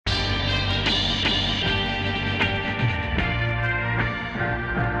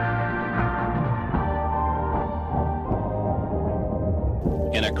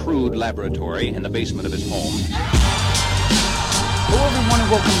crude laboratory in the basement of his home. Hello, everyone, and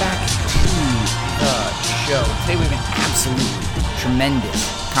welcome back to the show. Today we have an absolutely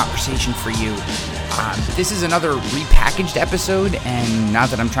tremendous conversation for you. This is another repackaged episode, and not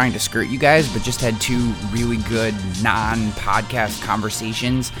that I'm trying to skirt you guys, but just had two really good non-podcast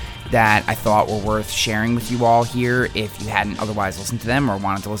conversations that I thought were worth sharing with you all here if you hadn't otherwise listened to them or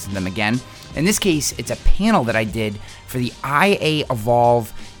wanted to listen to them again. In this case, it's a panel that I did for the IA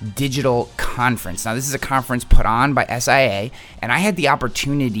Evolve Digital Conference. Now, this is a conference put on by SIA, and I had the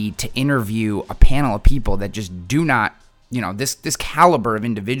opportunity to interview a panel of people that just do not, this caliber of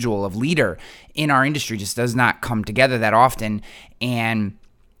individual, of leader in our industry just does not come together that often. And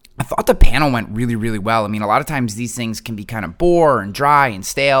I thought the panel went really, really well. I mean, a lot of times these things can be kind of bore and dry and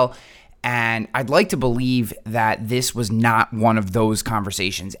stale. And I'd like to believe that this was not one of those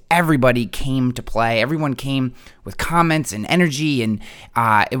conversations. Everybody came to play. Everyone came with comments and energy, and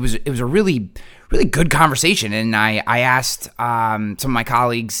it was a really, really good conversation. And I asked some of my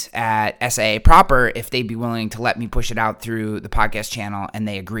colleagues at SAA proper if they'd be willing to let me push it out through the podcast channel, and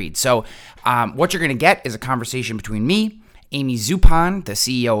they agreed. So what you're going to get is a conversation between me, Amy Zupon, the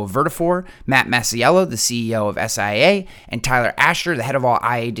CEO of Vertifor, Matt Masiello, the CEO of SIA, and Tyler Asher, the head of all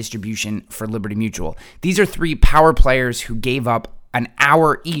IA distribution for Liberty Mutual. These are three power players who gave up an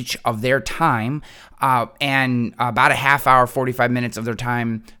hour each of their time and about a half hour, 45 minutes of their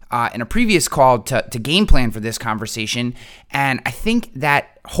time in a previous call to game plan for this conversation. And I think that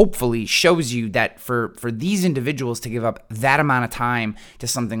hopefully shows you that for these individuals to give up that amount of time to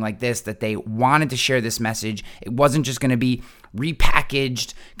something like this, that they wanted to share this message. It wasn't just going to be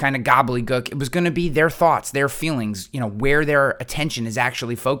repackaged kind of gobbledygook. It was going to be their thoughts, their feelings, where their attention is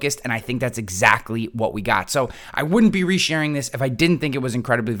actually focused. And I think that's exactly what we got. So I wouldn't be resharing this if I didn't think it was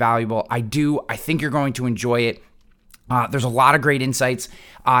incredibly valuable. I do. I think you're going to enjoy it. There's a lot of great insights.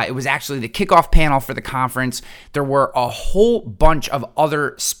 It was actually the kickoff panel for the conference. There were a whole bunch of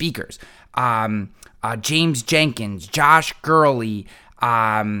other speakers. James Jenkins, Josh Gurley,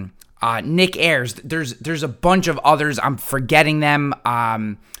 Nick Ayers. There's a bunch of others. I'm forgetting them.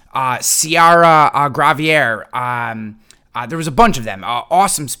 Ciara Gravier. There was a bunch of them.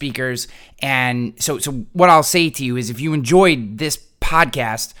 Awesome speakers. And so what I'll say to you is, if you enjoyed this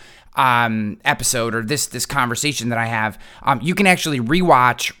podcast episode or this conversation that I have, you can actually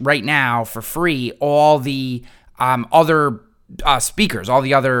rewatch right now for free all the other speakers, all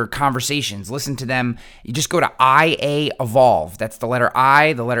the other conversations. Listen to them. You just go to IA Evolve. That's the letter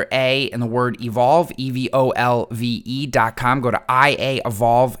I, the letter A, and the word evolve, EVOLVE.com. Go to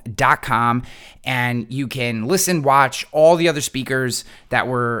IAEvolve.com, and you can listen, watch all the other speakers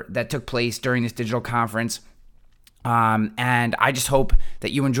that took place during this digital conference. And I just hope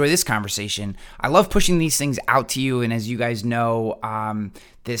that you enjoy this conversation. I love pushing these things out to you, and as you guys know,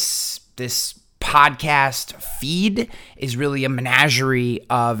 this podcast feed is really a menagerie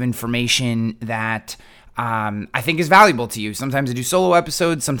of information that I think is valuable to you. Sometimes I do solo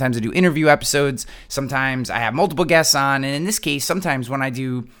episodes, sometimes I do interview episodes, sometimes I have multiple guests on, and in this case, sometimes when I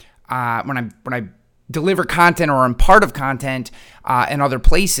do when I deliver content or I'm part of content in other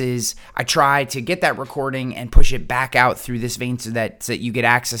places, I try to get that recording and push it back out through this vein so that you get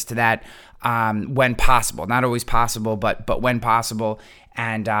access to that when possible. Not always possible, but when possible.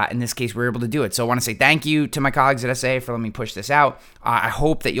 And in this case, we were able to do it. So I want to say thank you to my colleagues at SA for letting me push this out. I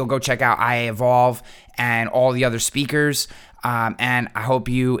hope that you'll go check out IA Evolve and all the other speakers. And I hope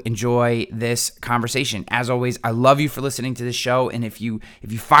you enjoy this conversation. As always, I love you for listening to this show. And if you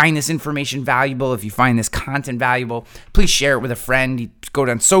find this information valuable, if you find this content valuable, please share it with a friend. You go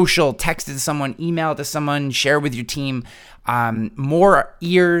down social, text it to someone, email it to someone, share it with your team. More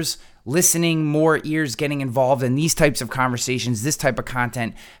ears listening, more ears getting involved in these types of conversations, this type of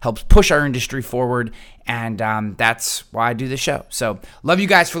content helps push our industry forward, and that's why I do this show. So love you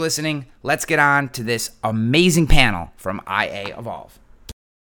guys for listening. Let's get on to this amazing panel from IA Evolve.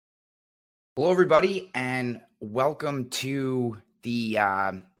 Hello, everybody, and welcome to the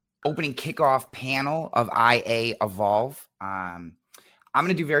opening kickoff panel of IA Evolve. I'm going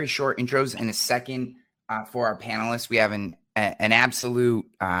to do very short intros in a second for our panelists. We have an absolute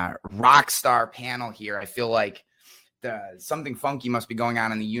rock star panel here. I feel like something funky must be going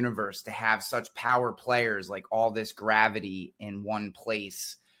on in the universe to have such power players, like all this gravity in one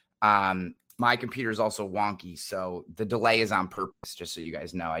place. My computer is also wonky, so the delay is on purpose, just so you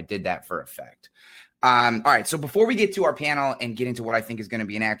guys know. I did that for effect. All right, so before we get to our panel and get into what I think is going to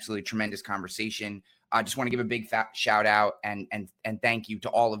be an absolutely tremendous conversation, I just want to give a big shout out and thank you to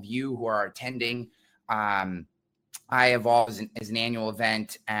all of you who are attending. IA Evolve is an annual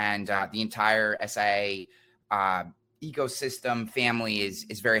event, and the entire SIA ecosystem family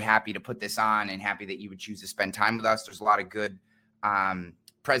is very happy to put this on and happy that you would choose to spend time with us. There's a lot of good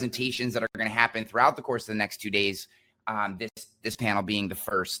presentations that are going to happen throughout the course of the next 2 days. This panel being the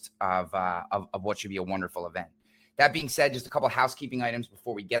first of what should be a wonderful event. That being said, just a couple of housekeeping items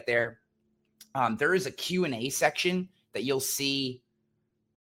before we get there. There is a Q&A section that you'll see.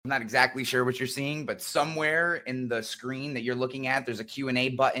 I'm not exactly sure what you're seeing, but somewhere in the screen that you're looking at, there's a Q&A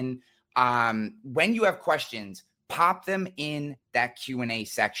button. When you have questions, pop them in that Q&A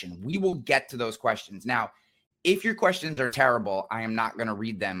section. We will get to those questions. Now, if your questions are terrible, I am not going to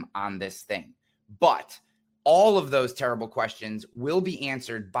read them on this thing. But all of those terrible questions will be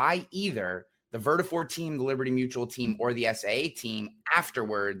answered by either the Vertafore team, the Liberty Mutual team, or the SAA team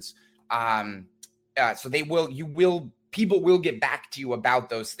afterwards. So people will get back to you about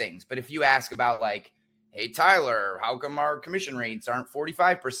those things. But if you ask about like, hey, Tyler, how come our commission rates aren't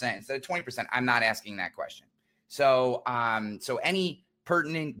 45% instead of 20%? I'm not asking that question. So any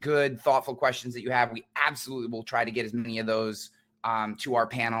pertinent, good, thoughtful questions that you have, we absolutely will try to get as many of those to our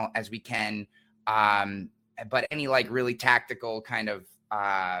panel as we can. But any like really tactical kind of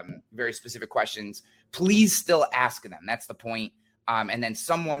very specific questions, please still ask them. That's the point. And then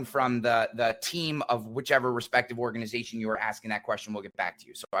someone from the team of whichever respective organization you are asking that question will get back to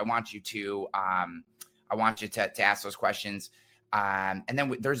you. So I want you to ask those questions. And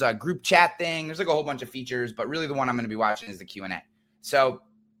then there's a group chat thing. There's like a whole bunch of features, but really the one I'm going to be watching is the Q&A. So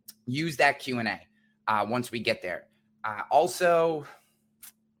use that Q&A once we get there. Also,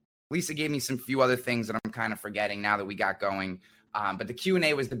 Lisa gave me some few other things that I'm kind of forgetting now that we got going. But the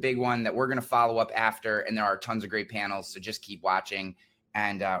Q&A was the big one that we're going to follow up after, and there are tons of great panels, so just keep watching,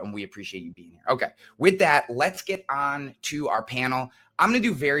 and we appreciate you being here. Okay, with that, let's get on to our panel. I'm going to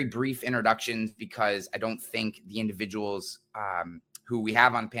do very brief introductions because I don't think the individuals who we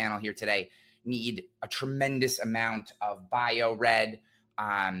have on panel here today need a tremendous amount of bio read,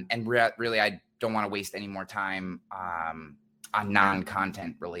 and really I don't want to waste any more time on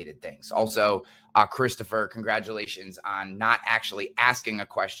non-content related things. Also, Christopher, congratulations on not actually asking a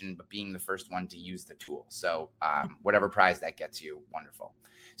question, but being the first one to use the tool. So whatever prize that gets you, wonderful.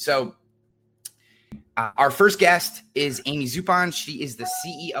 So our first guest is Amy Zupon. She is the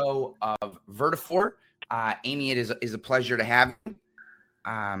CEO of Vertafore. Amy, it is a pleasure to have you.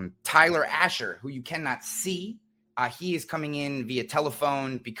 Tyler Asher, who you cannot see, he is coming in via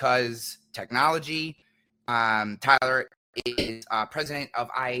telephone because technology. Tyler is president of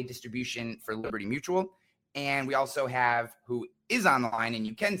IA distribution for Liberty Mutual. And we also have, who is on the line, and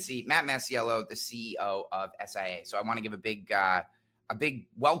you can see, Matt Masiello, the CEO of SIA. So I want to give a big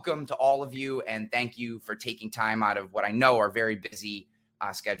welcome to all of you, and thank you for taking time out of what I know are very busy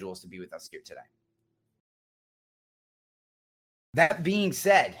schedules to be with us here today. That being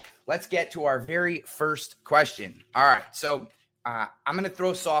said, let's get to our very first question. All right, so I'm going to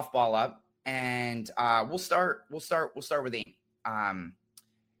throw softball up. And we'll start with Amy.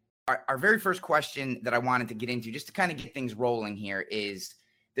 Our very first question that I wanted to get into, just to kind of get things rolling here, is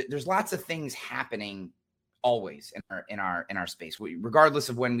that there's lots of things happening always in our space. Regardless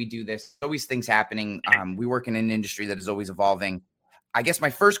of when we do this, always things happening. We work in an industry that is always evolving. I guess my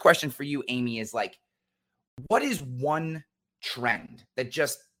first question for you, Amy, is like, what is one trend that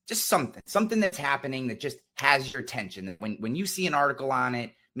just something that's happening that just has your attention? That when you see an article on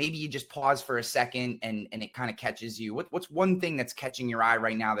it, maybe you just pause for a second and it kind of catches you. What's one thing that's catching your eye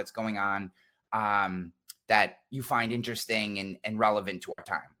right now that's going on that you find interesting and relevant to our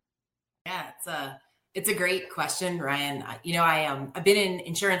time? Yeah, it's a great question, Ryan. I've been in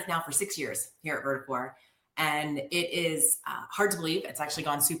insurance now for 6 years here at Vertafore, and it is hard to believe. It's actually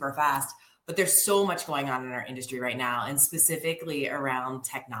gone super fast, but there's so much going on in our industry right now, and specifically around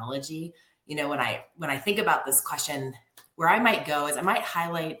technology. You know, when I think about this question, where I might go is I might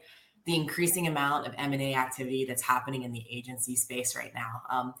highlight the increasing amount of M&A activity that's happening in the agency space right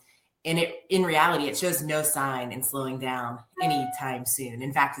now. And in reality, it shows no sign in slowing down anytime soon.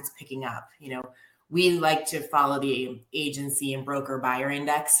 In fact, it's picking up. You know, we like to follow the agency and broker buyer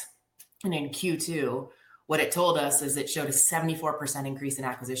index. And in Q2, what it told us is it showed a 74% increase in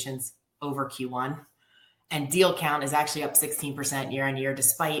acquisitions over Q1. And deal count is actually up 16% year on year,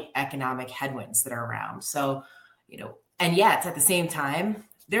 despite economic headwinds that are around. So, and yet at the same time,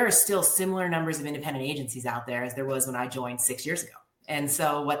 there are still similar numbers of independent agencies out there as there was when I joined 6 years ago. And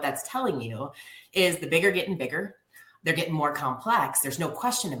so what that's telling you is the bigger getting bigger, they're getting more complex. There's no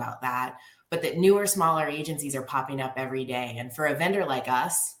question about that, but that newer, smaller agencies are popping up every day. And for a vendor like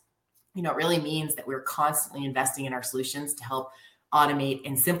us, it really means that we're constantly investing in our solutions to help automate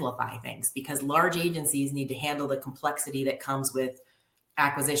and simplify things, because large agencies need to handle the complexity that comes with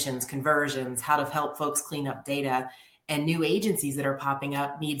acquisitions, conversions, how to help folks clean up data. and new agencies that are popping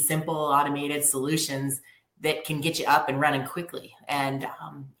up need simple automated solutions that can get you up and running quickly. And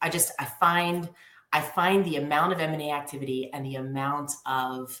I find the amount of M&A activity and the amount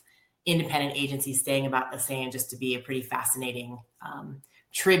of independent agencies staying about the same just to be a pretty fascinating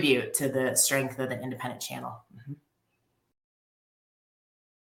tribute to the strength of the independent channel. Mm-hmm.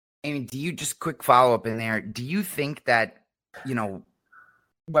 I mean, do you, just quick follow up in there, do you think that,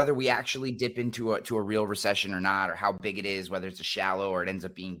 whether we actually dip into a real recession or not, or how big it is, whether it's a shallow or it ends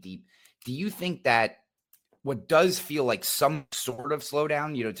up being deep, do you think that what does feel like some sort of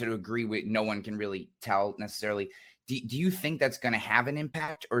slowdown, to agree with, no one can really tell necessarily, do you think that's going to have an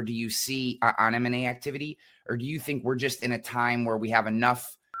impact, or do you see on M&A activity, or do you think we're just in a time where we have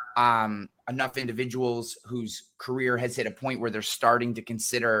enough individuals whose career has hit a point where they're starting to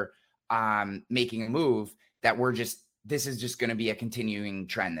consider making a move, that this is just going to be a continuing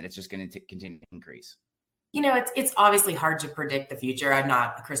trend, that it's just going to continue to increase? It's obviously hard to predict the future. I'm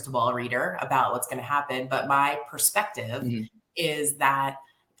not a crystal ball reader about what's going to happen, but my perspective is that,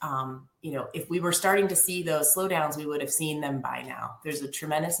 if we were starting to see those slowdowns, we would have seen them by now. There's a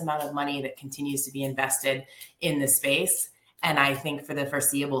tremendous amount of money that continues to be invested in the space. And I think for the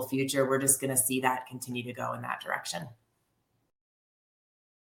foreseeable future, we're just going to see that continue to go in that direction.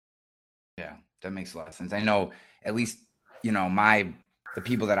 Yeah, that makes a lot of sense. I know, at least, the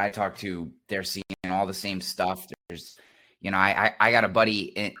people that I talk to, they're seeing all the same stuff. There's, I got a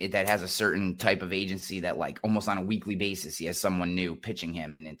buddy that has a certain type of agency that, like, almost on a weekly basis, he has someone new pitching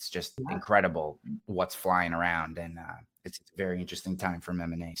him, and it's just incredible what's flying around. And it's a very interesting time for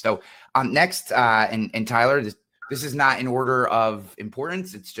M&A. So next, and Tyler, this is not in order of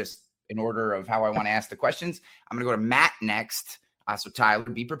importance. It's just in order of how I want to ask the questions. I'm going to go to Matt next. So Tyler,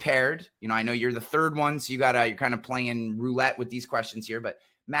 be prepared. I know you're the third one, so you're kind of playing roulette with these questions here. But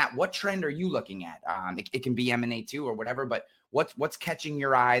Matt, what trend are you looking at? It can be M&A too, or whatever. But what's catching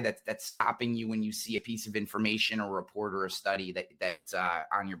your eye that's stopping you when you see a piece of information or a report or a study that's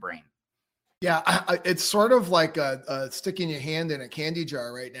on your brain? Yeah, it's sort of like sticking your hand in a candy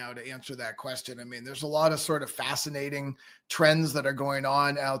jar right now to answer that question. I mean, there's a lot of sort of fascinating trends that are going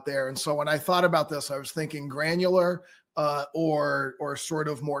on out there. And so when I thought about this, I was thinking granular or sort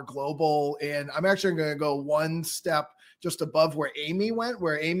of more global. And I'm actually going to go one step just above where Amy went,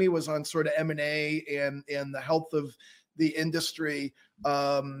 where Amy was on sort of M&A and the health of the industry.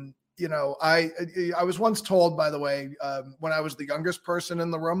 I was once told, by the way, when I was the youngest person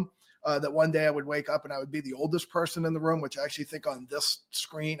in the room, that one day I would wake up and I would be the oldest person in the room, which I actually think on this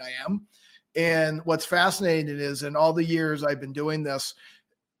screen I am. And what's fascinating is, in all the years I've been doing this,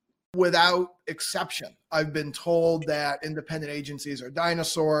 without exception, I've been told that independent agencies are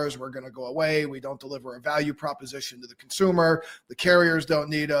dinosaurs. We're going to go away. We don't deliver a value proposition to the consumer. The carriers don't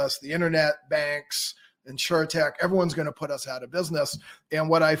need us. The internet, banks, InsurTech, everyone's going to put us out of business. And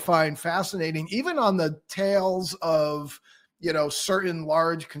what I find fascinating, even on the tails of certain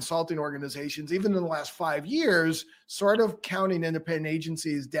large consulting organizations, even in the last 5 years, sort of counting independent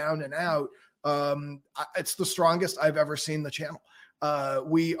agencies down and out, it's the strongest I've ever seen the channel.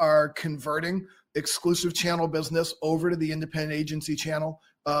 We are converting exclusive channel business over to the independent agency channel.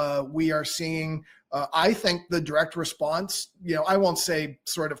 We are seeing, I think, the direct response, I won't say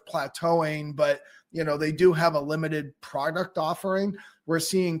sort of plateauing, but, they do have a limited product offering. We're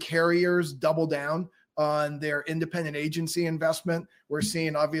seeing carriers double down on their independent agency investment. We're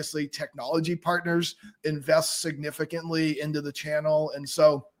seeing, obviously, technology partners invest significantly into the channel. And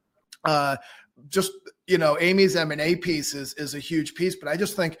so Amy's M&A piece is a huge piece, but I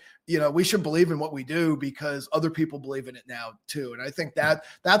just think, we should believe in what we do because other people believe in it now too. And I think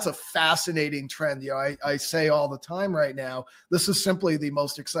that's a fascinating trend. I say all the time right now, this is simply the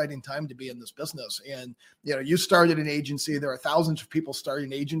most exciting time to be in this business. And, you started an agency. There are thousands of people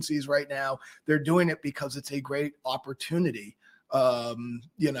starting agencies right now. They're doing it because it's a great opportunity.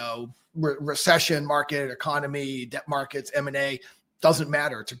 Recession, market, economy, debt markets, M&A, doesn't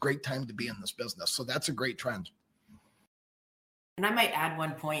matter. It's a great time to be in this business. So that's a great trend. And I might add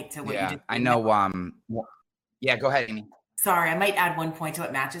one point to what you just I know. Yeah, go ahead, Amy. Sorry, I might add one point to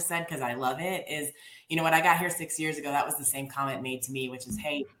what Matt just said, because I love it, is, when I got here 6 years ago, that was the same comment made to me, which is,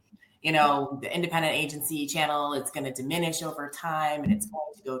 hey, the independent agency channel, it's going to diminish over time and it's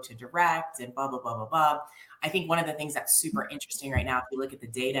going to go to direct and blah, blah, blah, blah, blah. I think one of the things that's super interesting right now, if you look at the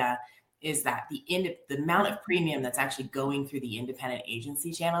data, is that the amount of premium that's actually going through the independent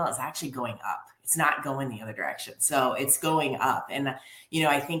agency channel is actually going up. It's not going the other direction. So it's going up. And,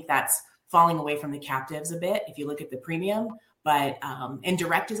 I think that's falling away from the captives a bit if you look at the premium, but, and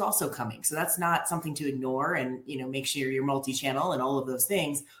direct is also coming. So that's not something to ignore, and, make sure you're multi-channel and all of those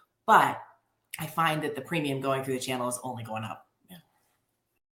things. But I find that the premium going through the channel is only going up. Yeah.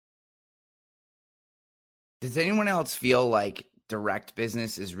 Does anyone else feel like direct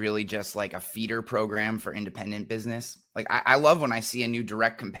business is really just like a feeder program for independent business? Like I love when I see a new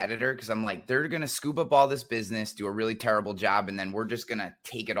direct competitor, because I'm like, they're going to scoop up all this business, do a really terrible job, and then we're just going to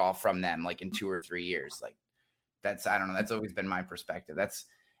take it all from them like in 2 or 3 years. Like I don't know. That's always been my perspective. That's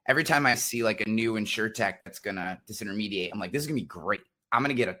every time I see like a new insurtech that's going to disintermediate, I'm like, this is going to be great. I'm going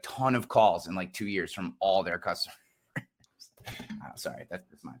to get a ton of calls in like 2 years from all their customers. Sorry, that's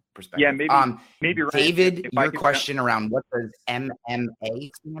just my perspective. Yeah, maybe Ryan, David, your question around what does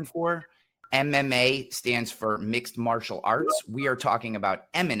MMA stand for? MMA stands for Mixed Martial Arts. We are talking about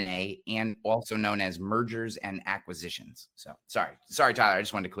M&A, and also known as mergers and acquisitions. So sorry, Tyler. I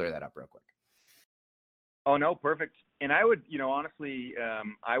just wanted to clear that up real quick. Oh, no, perfect. And I would, honestly,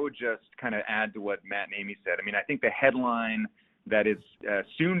 I would just kind of add to what Matt and Amy said. I mean, I think the headline that is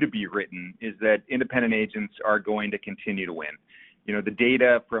soon to be written is that independent agents are going to continue to win. The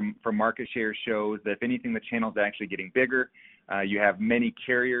data from market share shows that if anything, the channel is actually getting bigger. You have many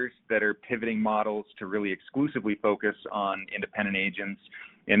carriers that are pivoting models to really exclusively focus on independent agents.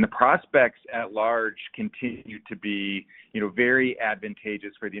 And the prospects at large continue to be, very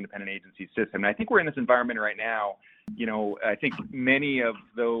advantageous for the independent agency system. And I think we're in this environment right now. I think many of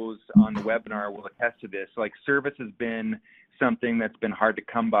those on the webinar will attest to this. Like, service has been something that's been hard to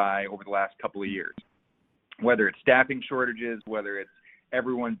come by over the last couple of years, whether it's staffing shortages, whether it's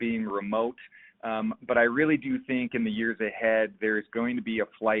everyone being remote. But I really do think in the years ahead, there's going to be a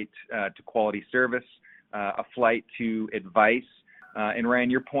flight to quality service, a flight to advice. And Ryan,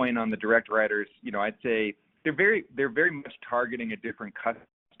 your point on the direct writers, I'd say they're very much targeting a different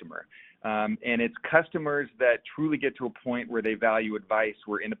customer. And it's customers that truly get to a point where they value advice,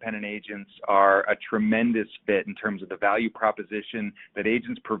 where independent agents are a tremendous fit in terms of the value proposition that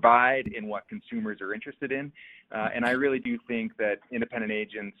agents provide and what consumers are interested in. And I really do think that independent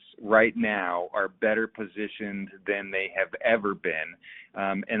agents right now are better positioned than they have ever been.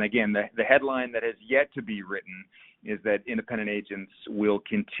 And again, the headline that has yet to be written is that independent agents will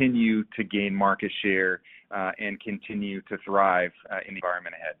continue to gain market share and continue to thrive in the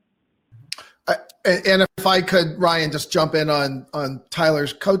environment ahead. And if I could, Ryan, just jump in on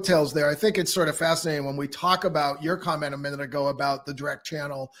Tyler's coattails there. I think it's sort of fascinating when we talk about your comment a minute ago about the direct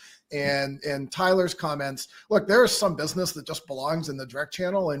channel and Tyler's comments. Look, there is some business that just belongs in the direct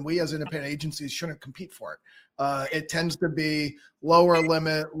channel, and we as independent agencies shouldn't compete for it. It tends to be lower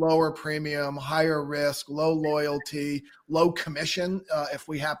limit, lower premium, higher risk, low loyalty, low commission if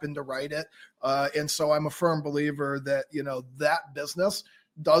we happen to write it. And so I'm a firm believer that, that business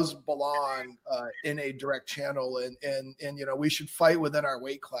does belong in a direct channel, and we should fight within our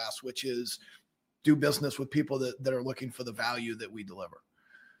weight class, which is do business with people that are looking for the value that we deliver.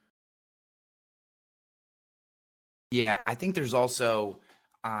 Yeah, I think there's also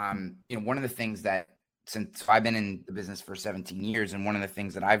one of the things that, since I've been in the business for 17 years, and one of the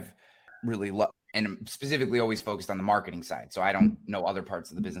things that I've really loved, and specifically always focused on the marketing side, so I don't know other parts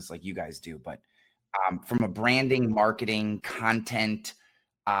of the business like you guys do, but from a branding, marketing, content,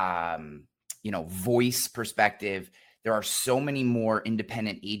 voice perspective, there are so many more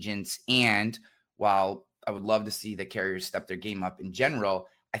independent agents. And while I would love to see the carriers step their game up in general,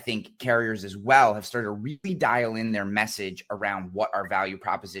 I think carriers as well have started to really dial in their message around what our value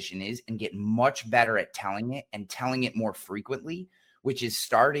proposition is and get much better at telling it, and telling it more frequently, which is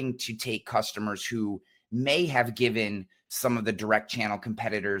starting to take customers who may have given some of the direct channel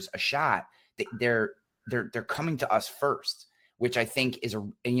competitors a shot. They're coming to us first, which I think is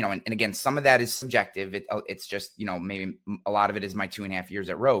and again, some of that is subjective. It's just, maybe a lot of it is my 2.5 years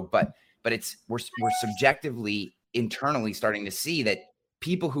at Rogue, but we're subjectively internally starting to see that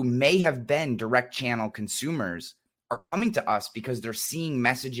people who may have been direct channel consumers are coming to us because they're seeing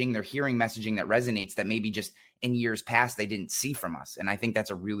messaging, they're hearing messaging that resonates that maybe just in years past they didn't see from us. And I think that's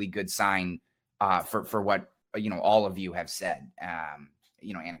a really good sign for what all of you have said,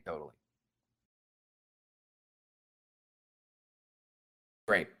 anecdotally.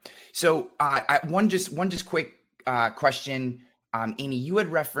 Great. So one just quick question. Amy, you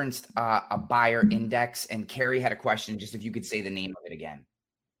had referenced a buyer index, and Carrie had a question, just if you could say the name of it again.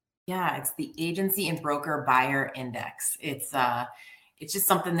 Yeah, it's the Agency and Broker Buyer Index. It's just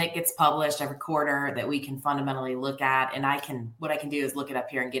something that gets published every quarter that we can fundamentally look at. And what I can do is look it up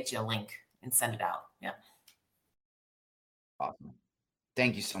here and get you a link and send it out. Yeah. Awesome.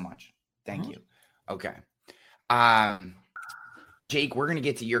 Thank you so much. Thank you. Okay. Jake, we're going to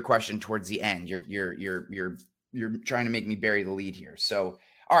get to your question towards the end. You're trying to make me bury the lead here. So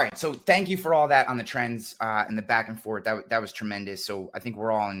All right. So thank you for all that on the trends and the back and forth. That was tremendous. So I think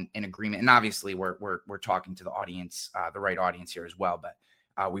we're all in agreement. And obviously we're talking to the audience, the right audience here as well. But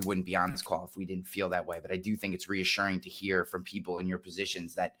we wouldn't be on this call if we didn't feel that way. But I do think it's reassuring to hear from people in your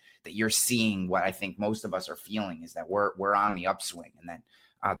positions that you're seeing what I think most of us are feeling, is that we're on the upswing, and that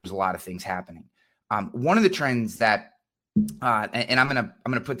there's a lot of things happening. One of the trends that, and I'm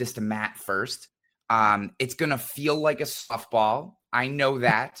gonna put this to Matt first. It's gonna feel like a softball. I know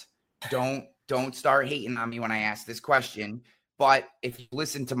that. Don't start hating on me when I ask this question. But if you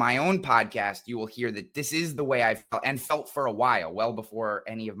listen to my own podcast, you will hear that this is the way I felt and felt for a while, well before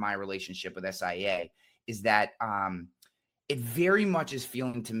any of my relationship with SIA, is that it very much is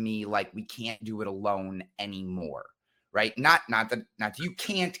feeling to me like we can't do it alone anymore. Right? Not that you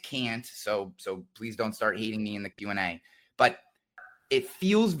can't. So please don't start hating me in the Q&A. But it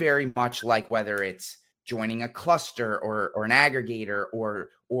feels very much like, whether it's joining a cluster or an aggregator or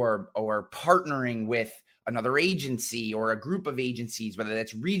partnering with another agency or a group of agencies, whether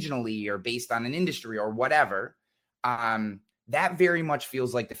that's regionally or based on an industry or whatever, that very much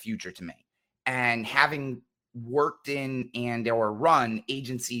feels like the future to me. And having worked in and or run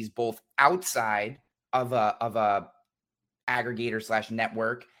agencies both outside of a aggregator /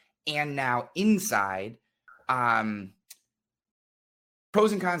 network and now inside,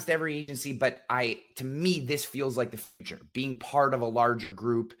 pros and cons to every agency, but to me, this feels like the future. Being part of a larger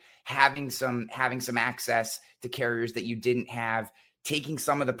group, having some access to carriers that you didn't have, taking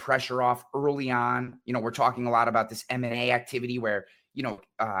some of the pressure off early on. We're talking a lot about this M&A activity where,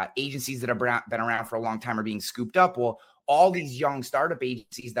 agencies that have been around for a long time are being scooped up. Well, all these young startup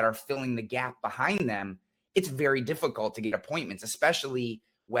agencies that are filling the gap behind them, it's very difficult to get appointments, especially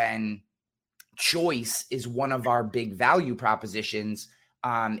when choice is one of our big value propositions.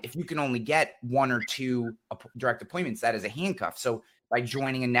 If you can only get 1 or 2 direct appointments, that is a handcuff. So by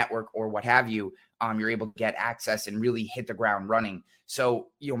joining a network or what have you, you're able to get access and really hit the ground running. So,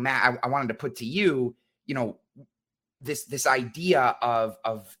 Matt, I wanted to put to you, this idea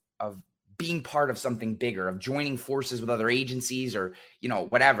of being part of something bigger, of joining forces with other agencies or,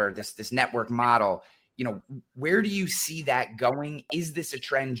 whatever, this network model. Where do you see that going? Is this a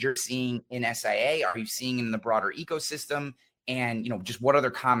trend you're seeing in SIA? Are you seeing it in the broader ecosystem? And, just what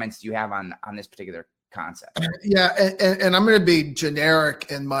other comments do you have on this particular concept? Yeah. And I'm going to be generic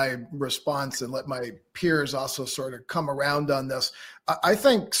in my response and let my peers also sort of come around on this. I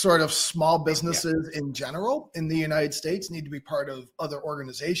think sort of small businesses in general in the United States need to be part of other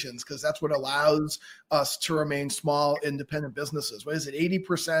organizations, because that's what allows us to remain small, independent businesses. What is it?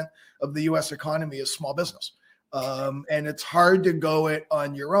 80% of the US economy is small business. And it's hard to go it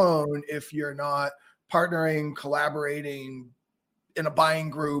on your own if you're not partnering, collaborating in a buying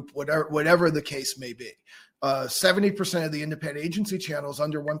group, whatever the case may be. 70% of the independent agency channel is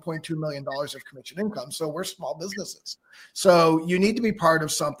under $1.2 million of commission income. So we're small businesses. So you need to be part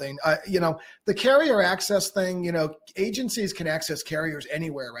of something. The carrier access thing, agencies can access carriers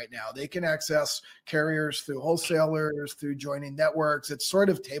anywhere right now. They can access carriers through wholesalers, through joining networks. It's sort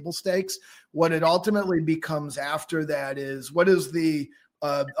of table stakes. What it ultimately becomes after that is, what is the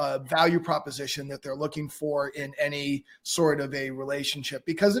value proposition that they're looking for in any sort of a relationship,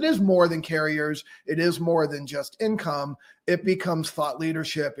 because it is more than carriers. It is more than just income. It becomes thought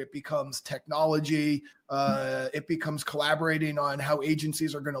leadership. It becomes technology. It becomes collaborating on how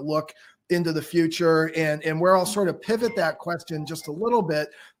agencies are going to look into the future. And where I'll sort of pivot that question just a little bit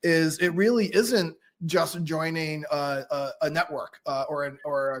is, it really isn't just joining a network or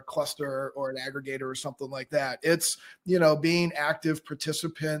a cluster or an aggregator or something like that. It's, being active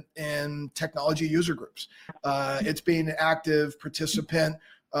participant in technology user groups. It's being an active participant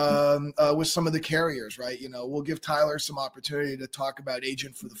with some of the carriers, right? We'll give Tyler some opportunity to talk about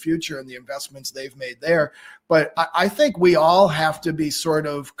Agent for the Future and the investments they've made there. But I think we all have to be sort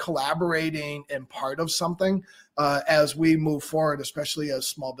of collaborating and part of something as we move forward, especially as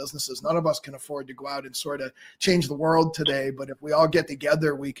small businesses. None of us can afford to go out and sort of change the world today, but if we all get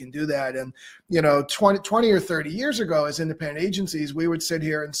together, we can do that. And, 20 or 30 years ago, as independent agencies, we would sit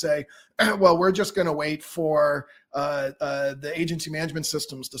here and say, well, we're just going to wait for the agency management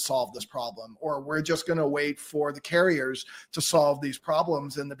systems to solve this problem, or we're just going to wait for the carriers to solve these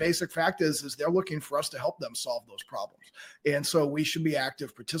problems. And the basic fact is they're looking for us to help them solve those problems. And so we should be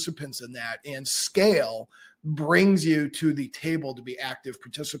active participants in that. And scale brings you to the table to be active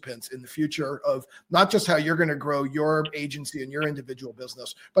participants in the future of not just how you're going to grow your agency and your individual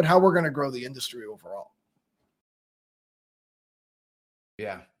business, but how we're going to grow the industry overall.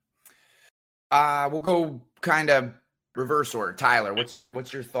 Yeah. We'll go kind of reverse order. Tyler,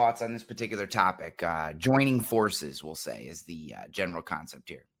 what's your thoughts on this particular topic? Joining forces, we'll say, is the general concept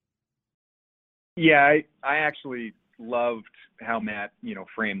here. Yeah, I actually loved how Matt,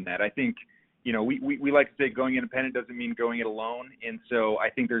 framed that. I think, we like to say going independent doesn't mean going it alone. And so I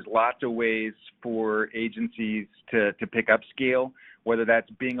think there's lots of ways for agencies to pick up scale, whether that's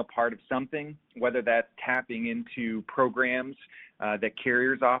being a part of something, whether that's tapping into programs that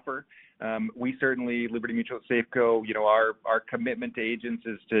carriers offer. We certainly, Liberty Mutual at Safeco, our commitment to agents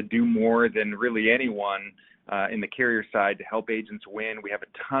is to do more than really anyone in the carrier side to help agents win. We have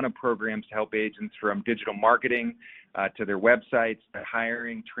a ton of programs to help agents, from digital marketing to their websites, to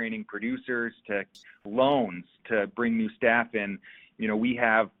hiring, training producers, to loans, to bring new staff in. We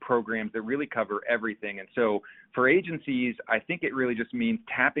have programs that really cover everything. And so for agencies, I think it really just means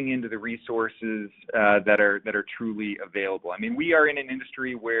tapping into the resources that are truly available. I mean, we are in an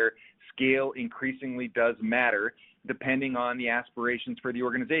industry where scale increasingly does matter, depending on the aspirations for the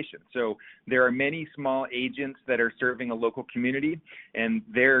organization. So there are many small agents that are serving a local community, and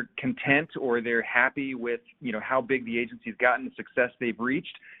they're content or they're happy with, how big the agency's gotten, the success they've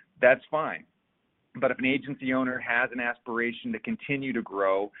reached. That's fine. But if an agency owner has an aspiration to continue to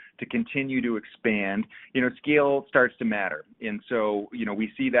grow, to continue to expand, scale starts to matter. And so,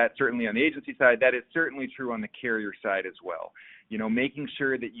 we see that certainly on the agency side. That is certainly true on the carrier side as well. Making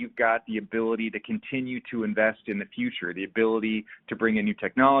sure that you've got the ability to continue to invest in the future, the ability to bring in new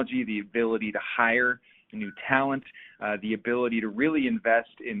technology, the ability to hire new talent, the ability to really invest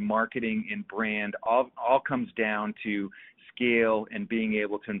in marketing and brand, all comes down to scale and being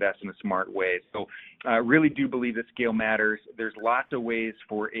able to invest in a smart way. So I really do believe that scale matters. There's lots of ways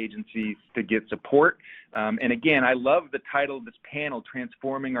for agencies to get support. And again, I love the title of this panel,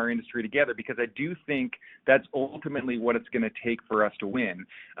 Transforming Our Industry Together, because I do think that's ultimately what it's going to take for us to win.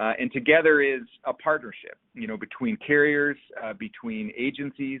 And together is a partnership, between carriers, between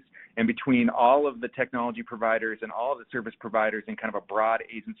agencies, and between all of the technology providers and all of the service providers in kind of a broad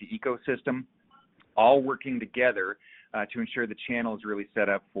agency ecosystem, all working together to ensure the channel is really set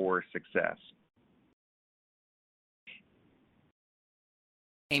up for success.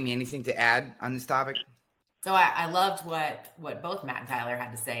 Amy, anything to add on this topic? So I loved what both Matt and Tyler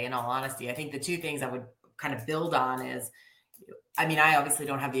had to say. In all honesty, I think the two things I would kind of build on is, I obviously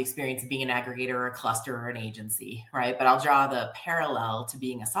don't have the experience of being an aggregator or a cluster or an agency, right? But I'll draw the parallel to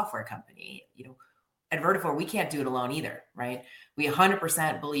being a software company. At Vertipore, we can't do it alone either, right? We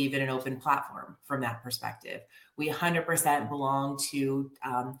 100% believe in an open platform from that perspective. We 100% belong to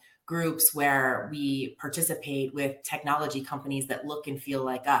groups where we participate with technology companies that look and feel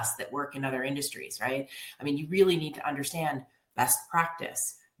like us, that work in other industries, right? You really need to understand best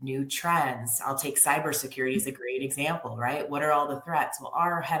practice, new trends. I'll take cybersecurity as a great example, right? What are all the threats? Well,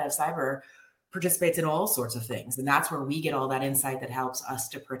 our head of cyber participates in all sorts of things. And that's where we get all that insight that helps us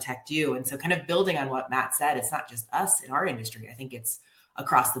to protect you. And so kind of building on what Matt said, it's not just us in our industry. I think it's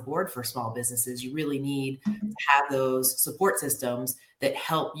across the board for small businesses. You really need to have those support systems that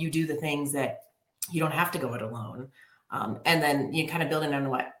help you do the things that you don't have to go it alone. And then kind of building on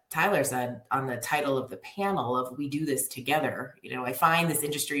what Tyler said on the title of the panel of we do this together. I find this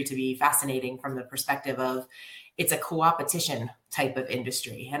industry to be fascinating from the perspective of it's a co-opetition type of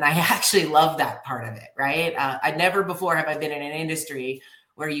industry. And I actually love that part of it, right? I never before have I been in an industry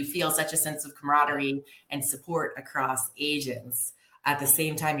where you feel such a sense of camaraderie and support across agents. At the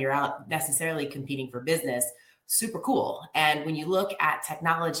same time, you're out necessarily competing for business. Super cool. And when you look at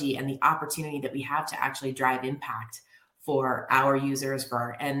technology and the opportunity that we have to actually drive impact for our users, for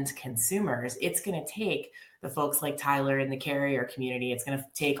our end consumers, it's going to take the folks like Tyler in the carrier community. It's going to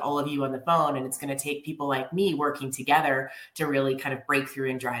take all of you on the phone, and it's going to take people like me working together to really kind of break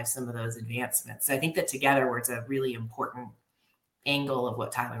through and drive some of those advancements. So I think that together, where it's a really important angle of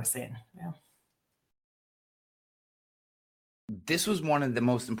what Tyler was saying. Yeah. This was one of the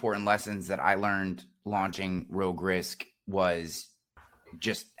most important lessons that I learned launching Rogue Risk, was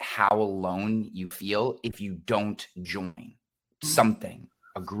just how alone you feel if you don't join something,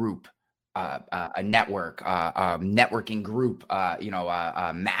 a group, a network, a networking group,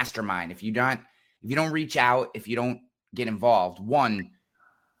 a mastermind. If you don't reach out, if you don't get involved,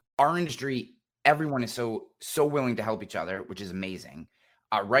 our industry, everyone is so willing to help each other, which is amazing.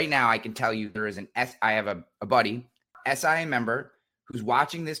 Right now, I can tell you there is I have a buddy, SIA member, who's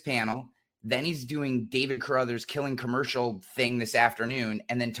watching this panel. Then he's doing David Carruthers' Killing Commercial thing this afternoon.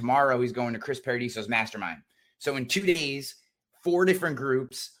 And then tomorrow he's going to Chris Paradiso's mastermind. So in 2 days, 4 different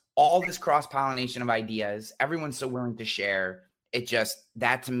groups, all this cross-pollination of ideas, everyone's so willing to share.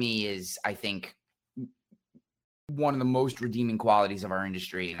 That to me is, I think, one of the most redeeming qualities of our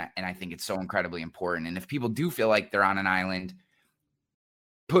industry. And I think it's so incredibly important. And if people do feel like they're on an island,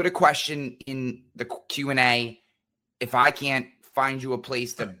 put a question in the Q&A. If I can't find you a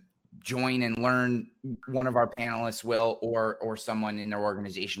place to join and learn, one of our panelists will, or someone in their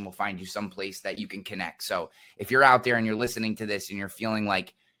organization will find you some place that you can connect. So if you're out there and you're listening to this and you're feeling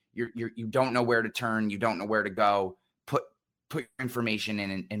like you don't know where to turn, you don't know where to go, put your information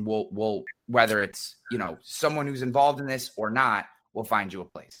in, and we'll whether it's, someone who's involved in this or not, we'll find you a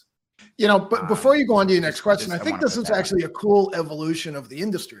place. But before you go on to your next question, I think this is actually a cool evolution of the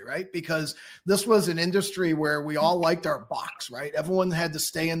industry, right? Because this was an industry where we all liked our box, right? Everyone had to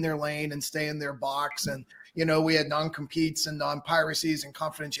stay in their lane and stay in their box. And, we had non-competes and non-piracies and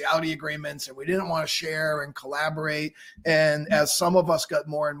confidentiality agreements, and we didn't want to share and collaborate. And as some of us got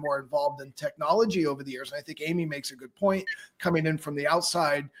more and more involved in technology over the years, and I think Amy makes a good point coming in from the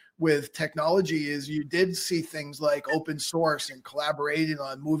outside with technology, is you did see things like open source and collaborating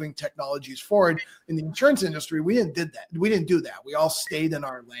on moving technologies forward. In the insurance industry, we didn't do that. We all stayed in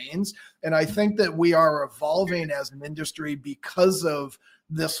our lanes. And I think that we are evolving as an industry because of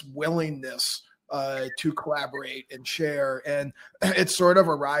this willingness to collaborate and share. And it's sort of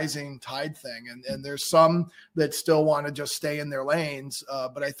a rising tide thing. And there's some that still want to just stay in their lanes.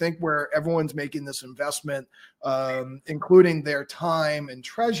 But I think where everyone's making this investment, including their time and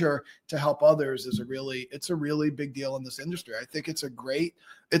treasure to help others, it's a really big deal in this industry. I think it's a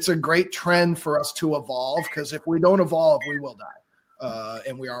great trend for us to evolve, because if we don't evolve, we will die.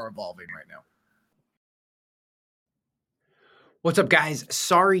 And we are evolving right now. What's up, guys?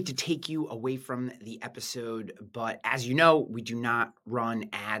 Sorry to take you away from the episode, but as you know, we do not run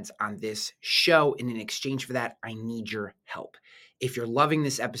ads on this show. And in exchange for that, I need your help. If you're loving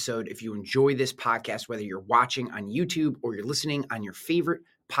this episode, if you enjoy this podcast, whether you're watching on YouTube or you're listening on your favorite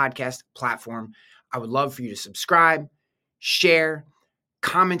podcast platform, I would love for you to subscribe, share,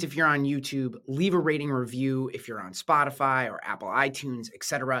 comment if you're on YouTube, leave a rating review if you're on Spotify or Apple iTunes,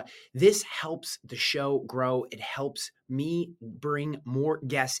 etc. This helps the show grow. It helps me bring more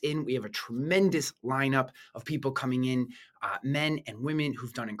guests in. We have a tremendous lineup of people coming in, men and women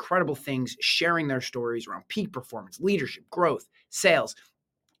who've done incredible things, sharing their stories around peak performance, leadership, growth, sales,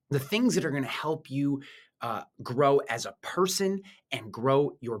 the things that are going to help you grow as a person and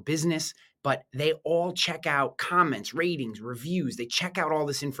grow your business. But they all check out comments, ratings, reviews. They check out all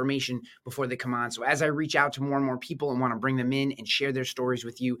this information before they come on. So as I reach out to more and more people and want to bring them in and share their stories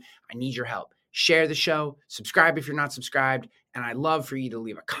with you, I need your help. Share the show, subscribe if you're not subscribed, and I'd love for you to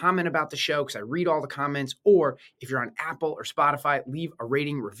leave a comment about the show, because I read all the comments. Or if you're on Apple or Spotify, leave a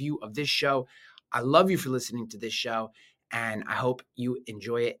rating review of this show. I love you for listening to this show, and I hope you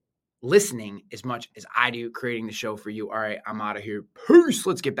enjoy it listening as much as I do creating the show for you. All right, I'm out of here. Peace.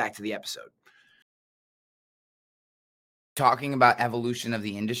 Let's get back to the episode. Talking about evolution of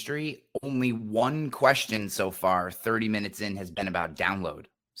the industry, only one question so far, 30 minutes in, has been about download.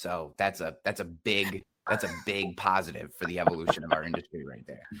 So that's a big positive for the evolution of our industry right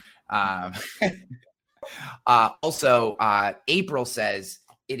there. Also, April says,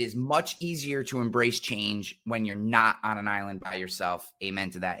 it is much easier to embrace change when you're not on an island by yourself. Amen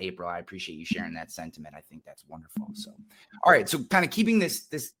to that, April. I appreciate you sharing that sentiment. I think that's wonderful. So, all right. So kind of keeping this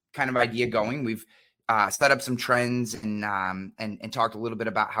kind of idea going, we've set up some trends and talked a little bit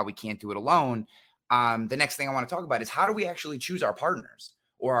about how we can't do it alone. The next thing I want to talk about is, how do we actually choose our partners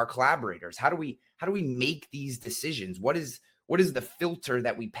or our collaborators? How do we make these decisions? What is the filter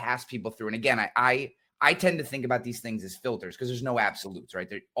that we pass people through? And again, I tend to think about these things as filters, because there's no absolutes, right?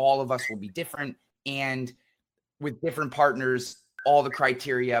 All of us will be different, and with different partners, all the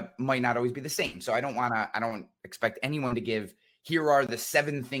criteria might not always be the same. So I don't expect anyone to give, here are the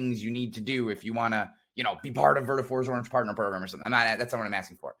 7 things you need to do if you want to, be part of Vertifore's Orange Partner Program or something. That's not what I'm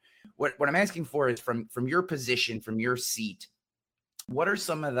asking for. What I'm asking for is, from your position, from your seat, what are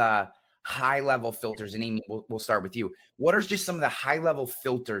some of the high-level filters? And Amy, we'll start with you. What are just some of the high-level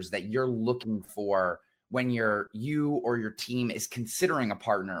filters that you're looking for when you or your team is considering a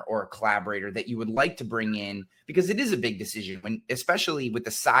partner or a collaborator that you would like to bring in? Because it is a big decision, especially with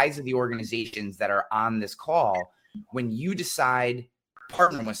the size of the organizations that are on this call. When you decide to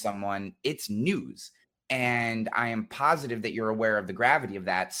partner with someone, it's news. And I am positive that you're aware of the gravity of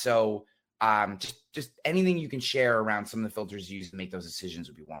that. So just anything you can share around some of the filters you use to make those decisions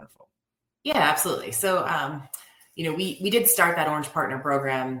would be wonderful. Yeah, absolutely. So, we did start that Orange Partner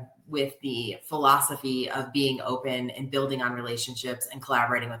Program with the philosophy of being open and building on relationships and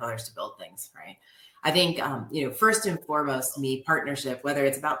collaborating with others to build things, right? I think, first and foremost, to me, partnership, whether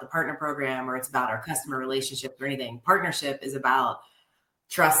it's about the partner program or it's about our customer relationships or anything, partnership is about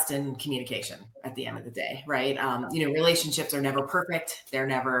trust and communication at the end of the day, right? Relationships are never perfect. They're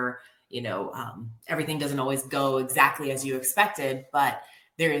never, everything doesn't always go exactly as you expected, but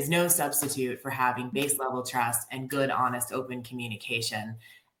there is no substitute for having base level trust and good, honest, open communication.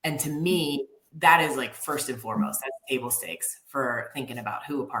 And to me, that is like first and foremost, that's table stakes for thinking about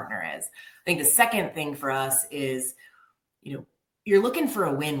who a partner is. I think the second thing for us is, you're looking for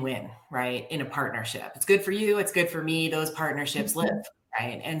a win-win, right? In a partnership. It's good for you. It's good for me. Those partnerships live,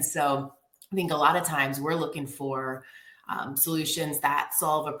 right? And so I think a lot of times we're looking for solutions that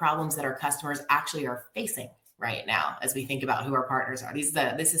solve the problems that our customers actually are facing right now as we think about who our partners are.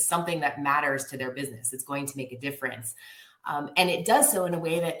 This is something that matters to their business. It's going to make a difference. And it does so in a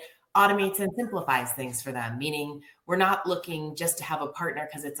way that automates and simplifies things for them, meaning we're not looking just to have a partner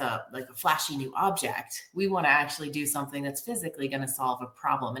because it's a flashy new object. We want to actually do something that's physically going to solve a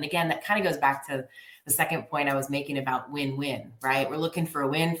problem. And again, that kind of goes back to the second point I was making about win-win, right? We're looking for a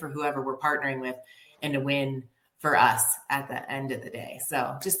win for whoever we're partnering with and a win for us at the end of the day.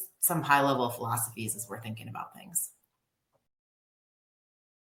 So just some high-level philosophies as we're thinking about things.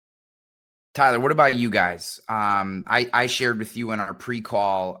 Tyler, what about you guys? I shared with you in our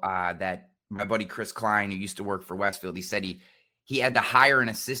pre-call that my buddy Chris Klein, who used to work for Westfield, he said he had to hire an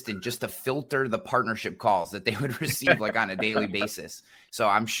assistant just to filter the partnership calls that they would receive like on a daily basis. So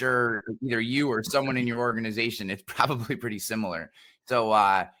I'm sure either you or someone in your organization, it's probably pretty similar. So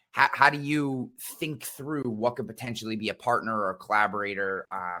how do you think through what could potentially be a partner or a collaborator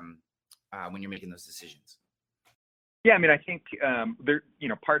when you're making those decisions? Yeah, I mean, I think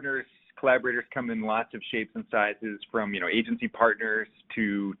partners, collaborators come in lots of shapes and sizes, from agency partners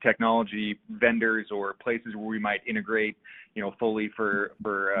to technology vendors or places where we might integrate fully for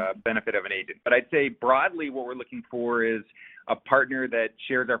benefit of an agent. But I'd say broadly what we're looking for is a partner that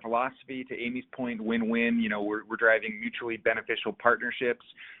shares our philosophy. To Amy's point, win-win. We're driving mutually beneficial partnerships,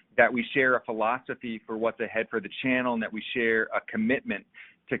 that we share a philosophy for what's ahead for the channel, and that we share a commitment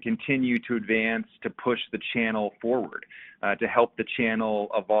to continue to advance, to push the channel forward, to help the channel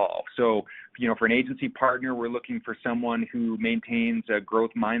evolve. So, for an agency partner, we're looking for someone who maintains a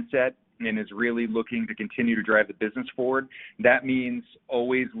growth mindset and is really looking to continue to drive the business forward. That means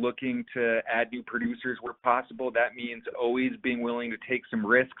always looking to add new producers where possible. That means always being willing to take some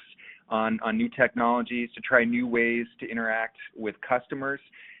risks on new technologies, to try new ways to interact with customers.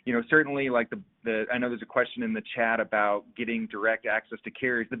 Certainly like I know there's a question in the chat about getting direct access to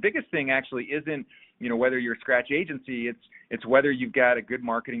carriers. The biggest thing actually isn't, whether you're a scratch agency, it's whether you've got a good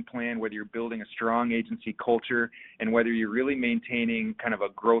marketing plan, whether you're building a strong agency culture, and whether you're really maintaining kind of a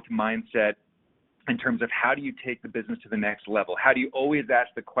growth mindset in terms of how do you take the business to the next level? How do you always ask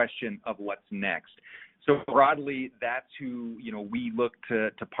the question of what's next? So broadly, that's who, we look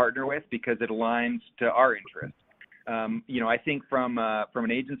to partner with, because it aligns to our interests. I think from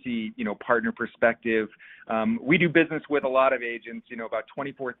an agency, partner perspective, we do business with a lot of agents, about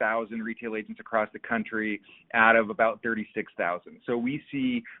 24,000 retail agents across the country out of about 36,000. So we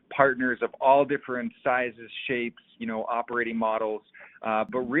see partners of all different sizes, shapes, operating models.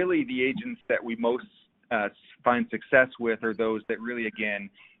 But really the agents that we most find success with are those that really, again,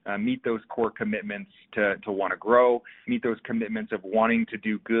 meet those core commitments to want to grow, meet those commitments of wanting to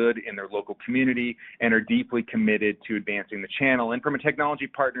do good in their local community, and are deeply committed to advancing the channel. And from a technology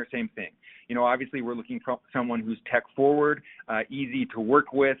partner, same thing. Obviously we're looking for someone who's tech forward, easy to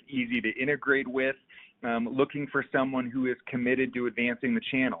work with, easy to integrate with, looking for someone who is committed to advancing the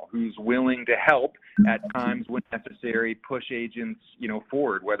channel, who's willing to help at times when necessary, push agents,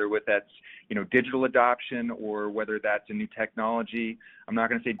 forward, whether that's, digital adoption or whether that's a new technology. I'm not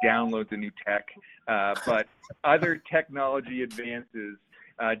going to say download the new tech, but other technology advances,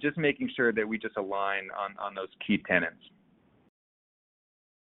 just making sure that we just align on those key tenets.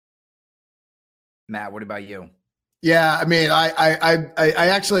 Matt, what about you? Yeah, I mean, I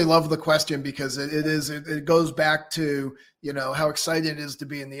actually love the question, because it goes back to, how exciting it is to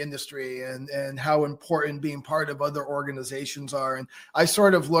be in the industry and how important being part of other organizations are. And I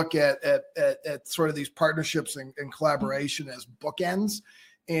sort of look at sort of these partnerships and collaboration as bookends.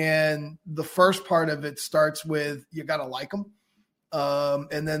 And the first part of it starts with, you got to like them.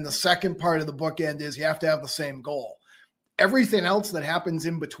 And then the second part of the bookend is you have to have the same goal. Everything else that happens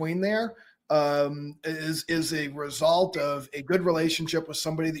in between there is a result of a good relationship with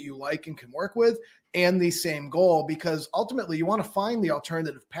somebody that you like and can work with, and the same goal, because ultimately you want to find the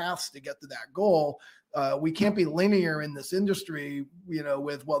alternative paths to get to that goal. we can't be linear in this industry,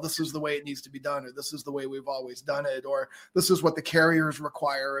 with, well, this is the way it needs to be done, or this is the way we've always done it, or this is what the carriers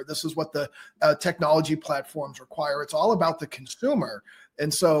require, or this is what the technology platforms require. It's all about the consumer.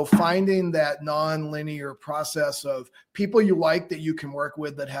 And so finding that non-linear process of people you like that you can work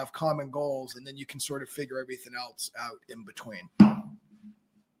with that have common goals, and then you can sort of figure everything else out in between.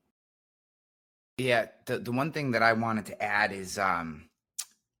 Yeah, the one thing that I wanted to add is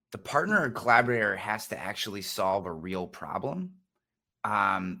the partner or collaborator has to actually solve a real problem.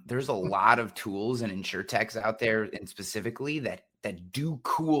 There's a lot of tools and insurtechs out there, and specifically that do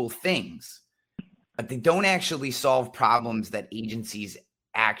cool things, but they don't actually solve problems that agencies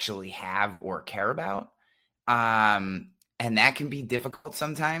actually have or care about. And that can be difficult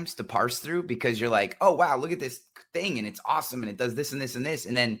sometimes to parse through, because you're like, oh, wow, look at this thing and it's awesome and it does this and this and this.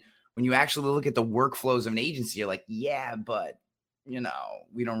 And then when you actually look at the workflows of an agency, you're like, yeah, but we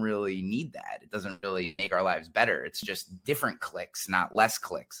don't really need that. It doesn't really make our lives better. It's just different clicks, not less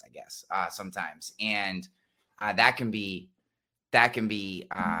clicks, I guess, sometimes. And that can be a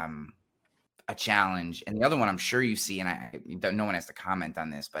challenge. And the other one I'm sure you see, and no one has to comment on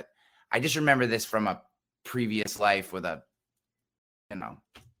this, but I just remember this from a previous life with a,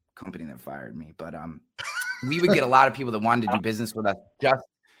 company that fired me. But we would get a lot of people that wanted to do business with us just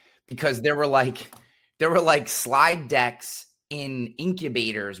because there were like slide decks in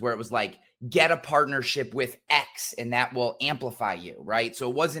incubators where it was like, get a partnership with X and that will amplify you, right? So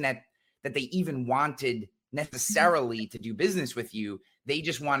it wasn't that they even wanted necessarily to do business with you. They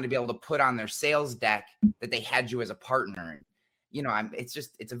just wanted to be able to put on their sales deck that they had you as a partner.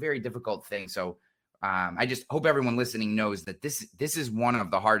 It's a very difficult thing. So I just hope everyone listening knows that this is one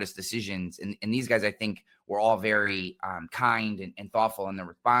of the hardest decisions. And these guys, I think, were all very kind and thoughtful in their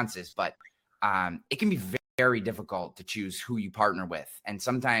responses, but it can be very difficult to choose who you partner with. And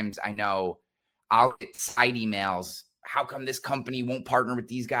sometimes I know I'll get side emails, how come this company won't partner with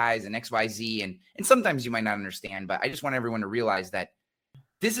these guys and XYZ? And sometimes you might not understand, but I just want everyone to realize that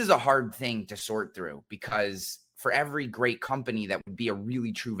this is a hard thing to sort through, because for every great company that would be a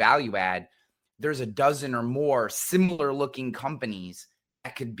really true value add, there's a dozen or more similar looking companies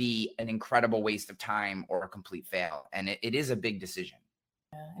that could be an incredible waste of time or a complete fail. And it is a big decision.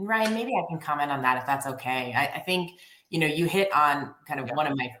 And Ryan, maybe I can comment on that if that's okay. I think, you hit on kind of one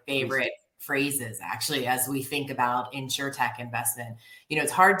of my favorite phrases, actually, as we think about insurtech investment.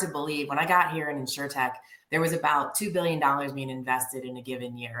 It's hard to believe when I got here in insurtech, there was about $2 billion being invested in a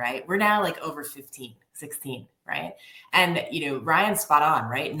given year, right? We're now like over 15, 16, right? And, Ryan's spot on,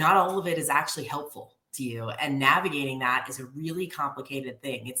 right? Not all of it is actually helpful to you. And navigating that is a really complicated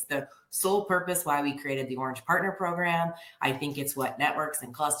thing. It's the sole purpose why we created the Orange Partner Program. I think it's what networks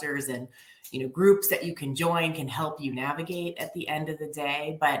and clusters and, groups that you can join can help you navigate at the end of the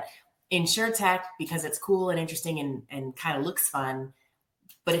day. But insurtech, because it's cool and interesting and kind of looks fun,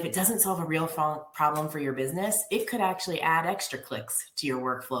 but if it doesn't solve a real problem for your business, it could actually add extra clicks to your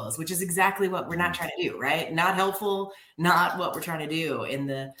workflows, which is exactly what we're not trying to do, right? Not helpful, not what we're trying to do in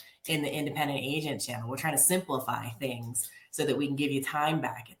the independent agent channel. We're trying to simplify things so that we can give you time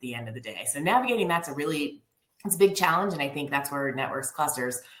back at the end of the day. So navigating it's a big challenge. And I think that's where networks,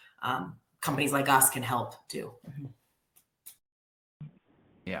 clusters, companies like us can help too.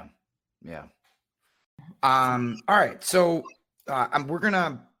 Yeah. All right. So we're going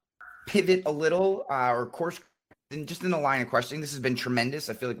to pivot a little, or course, just in the line of questioning. This has been tremendous.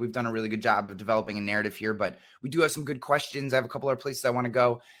 I feel like we've done a really good job of developing a narrative here, but we do have some good questions. I have a couple other places I want to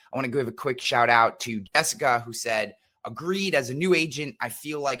go. I want to give a quick shout out to Jessica, who said, agreed, as a new agent, I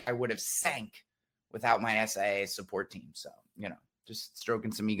feel like I would have sank without my SIA support team. So, just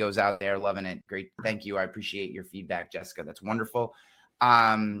stroking some egos out there, loving it. Great. Thank you. I appreciate your feedback, Jessica. That's wonderful.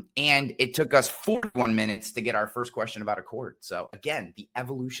 And it took us 41 minutes to get our first question about Accord. So again, the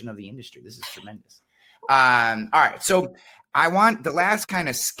evolution of the industry. This is tremendous. All right. So I want the last kind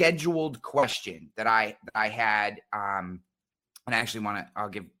of scheduled question that I had, and I actually I'll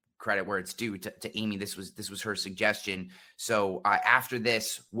give credit where it's due to Amy. This was her suggestion. So after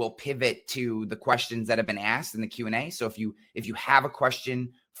this, we'll pivot to the questions that have been asked in the Q&A. So if you have a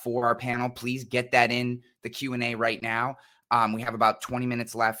question for our panel, please get that in the Q&A right now. We have about 20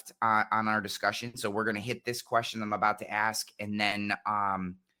 minutes left on our discussion. So we're going to hit this question I'm about to ask, and then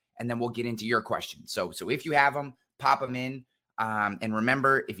we'll get into your questions. So if you have them, pop them in. And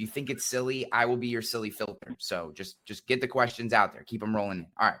remember, if you think it's silly, I will be your silly filter. So just get the questions out there. Keep them rolling in.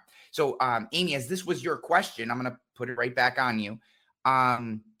 All right. So Amy, as this was your question, I'm going to put it right back on you.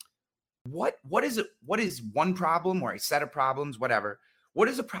 What is one problem or a set of problems, whatever? What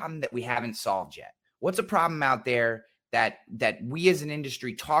is a problem that we haven't solved yet? What's a problem out there that we as an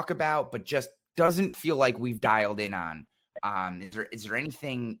industry talk about, but just doesn't feel like we've dialed in on. Is there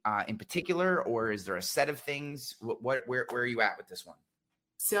anything in particular, or is there a set of things? Where are you at with this one?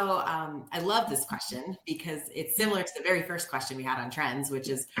 So I love this question because it's similar to the very first question we had on trends, which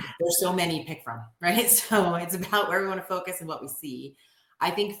is there's so many to pick from, right? So it's about where we want to focus and what we see.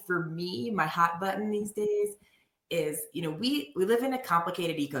 I think for me, my hot button these days is, we live in a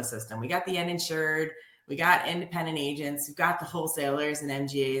complicated ecosystem. We got the uninsured, we got independent agents, we've got the wholesalers and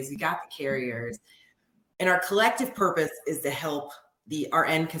MGAs, we got the carriers. And our collective purpose is to help our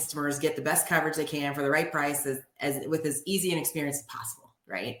end customers get the best coverage they can for the right price as with as easy an experience as possible.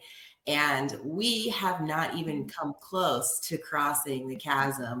 Right. And we have not even come close to crossing the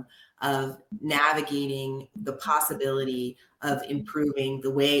chasm of navigating the possibility of improving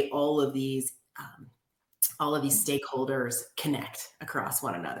the way all of these stakeholders connect across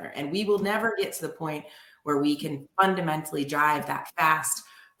one another. And we will never get to the point where we can fundamentally drive that fast,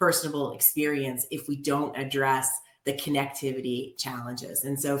 personable experience if we don't address the connectivity challenges.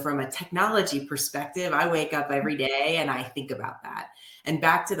 And so from a technology perspective, I wake up every day and I think about that. And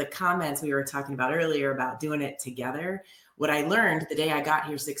back to the comments we were talking about earlier about doing it together, what I learned the day I got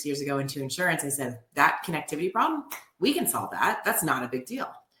here 6 years ago into insurance, I said, that connectivity problem, we can solve that. That's not a big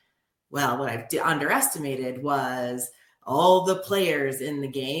deal. Well, what I underestimated was all the players in the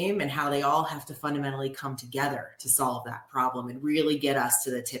game and how they all have to fundamentally come together to solve that problem and really get us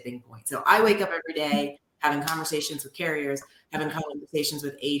to the tipping point. So I wake up every day having conversations with carriers, having conversations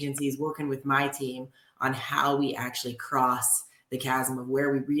with agencies, working with my team on how we actually cross the chasm of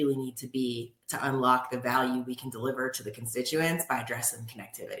where we really need to be to unlock the value we can deliver to the constituents by addressing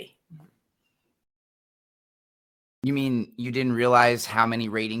connectivity. You mean you didn't realize how many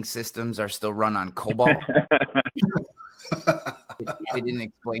rating systems are still run on COBOL? They didn't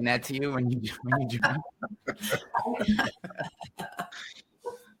explain that to you when you joined?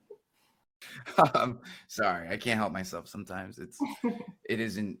 Sorry, I can't help myself sometimes. It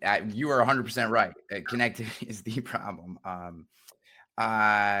isn't. You are 100% right. Connectivity is the problem.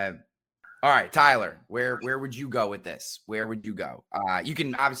 All right, Tyler, where would you go with this? Where would you go? You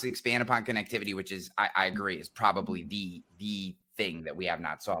can obviously expand upon connectivity, which is, I agree, is probably the thing that we have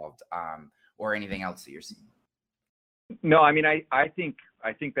not solved, or anything else that you're seeing. No, I mean, I think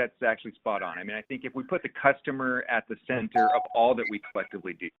that's actually spot on. I mean, I think if we put the customer at the center of all that we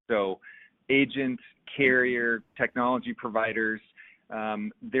collectively do, so agents, carrier, technology providers,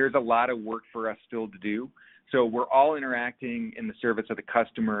 there's a lot of work for us still to do. So we're all interacting in the service of the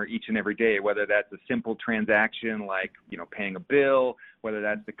customer each and every day, whether that's a simple transaction like, paying a bill, whether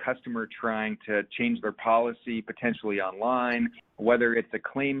that's the customer trying to change their policy potentially online, whether it's a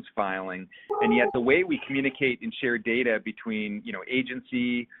claims filing. And yet the way we communicate and share data between,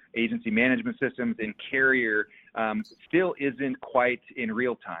 agency management systems and carrier still isn't quite in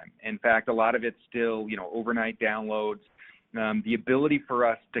real time. In fact, a lot of it's still, overnight downloads. The ability for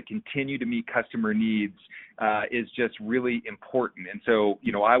us to continue to meet customer needs is just really important. And so,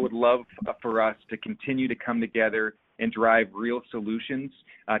 I would love for us to continue to come together and drive real solutions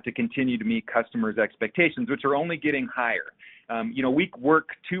to continue to meet customers' expectations, which are only getting higher. We work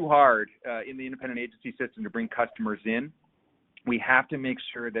too hard in the independent agency system to bring customers in. We have to make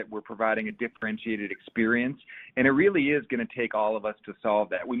sure that we're providing a differentiated experience, and it really is going to take all of us to solve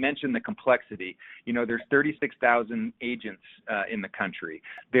that. We mentioned the complexity. There's 36,000 agents in the country.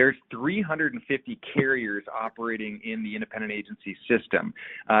 There's 350 carriers operating in the independent agency system.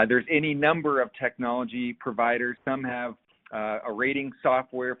 There's any number of technology providers. Some have a rating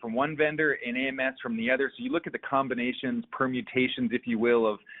software from one vendor and AMS from the other. So you look at the combinations, permutations, if you will,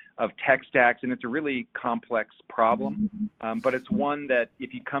 of tech stacks, and it's a really complex problem. But it's one that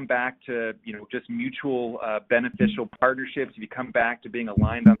if you come back to, just mutual beneficial partnerships, if you come back to being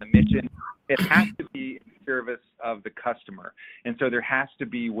aligned on the mission, it has to be in service of the customer. And so there has to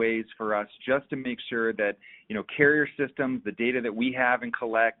be ways for us just to make sure that, carrier systems, the data that we have and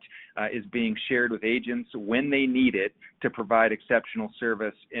collect is being shared with agents when they need it to provide exceptional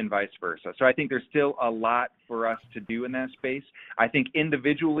service and vice versa. So I think there's still a lot for us to do in that space. I think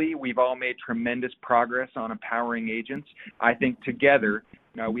individually, we've all made tremendous progress on empowering agents. I think together,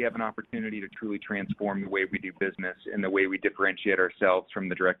 we have an opportunity to truly transform the way we do business and the way we differentiate ourselves from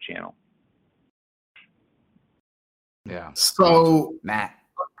the direct channel. Yeah. So, Matt.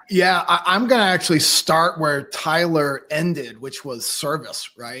 Yeah, I'm going to actually start where Tyler ended, which was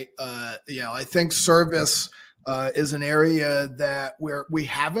service, right? I think service is an area that we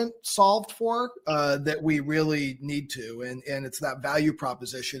haven't solved for, that we really need to, and it's that value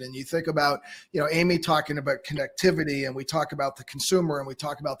proposition. And you think about, Amy talking about connectivity, and we talk about the consumer, and we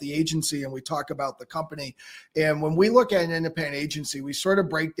talk about the agency, and we talk about the company. And when we look at an independent agency, we sort of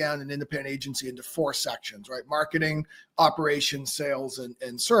break down an independent agency into 4 sections, right? Marketing, operations, sales,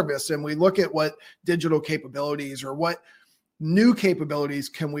 and service. And we look at what digital capabilities or what new capabilities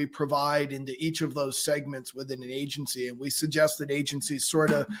can we provide into each of those segments within an agency. And we suggest that agencies sort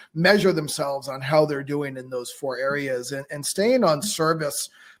of measure themselves on how they're doing in those 4 areas. And staying on service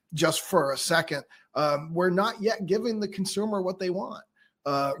just for a second, we're not yet giving the consumer what they want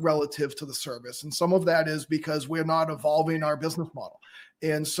relative to the service. And some of that is because we're not evolving our business model.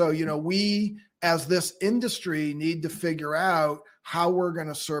 And so, we as this industry need to figure out how we're going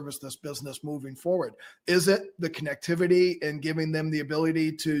to service this business moving forward. Is it the connectivity and giving them the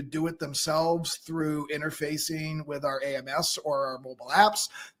ability to do it themselves through interfacing with our AMS or our mobile apps?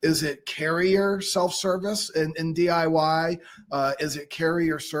 Is it carrier self-service and DIY? Is it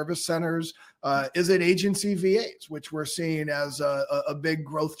carrier service centers? Is it agency VAs, which we're seeing as a big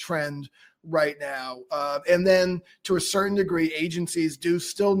growth trend right now? And then to a certain degree, agencies do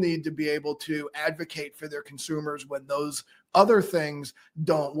still need to be able to advocate for their consumers when those other things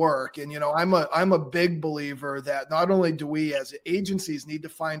don't work. And, I'm a big believer that not only do we as agencies need to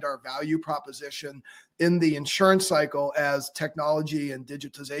find our value proposition in the insurance cycle as technology and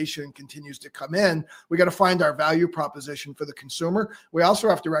digitization continues to come in, we got to find our value proposition for the consumer. We also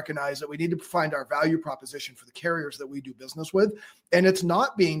have to recognize that we need to find our value proposition for the carriers that we do business with. And it's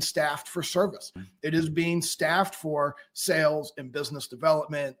not being staffed for service. It is being staffed for sales and business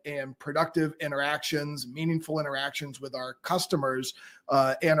development and productive interactions, meaningful interactions with our customers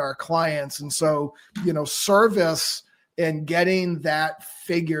and our clients. And so, service and getting that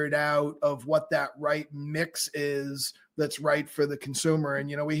figured out of what that right mix is that's right for the consumer.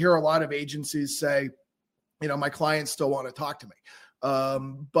 And, we hear a lot of agencies say, my clients still want to talk to me.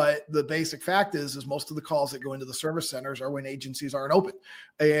 But the basic fact is most of the calls that go into the service centers are when agencies aren't open.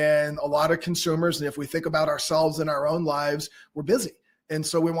 And a lot of consumers, and if we think about ourselves in our own lives, we're busy. And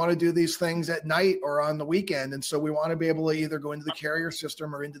so we want to do these things at night or on the weekend. And so we want to be able to either go into the carrier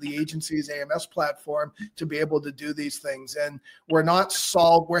system or into the agency's AMS platform to be able to do these things. And we're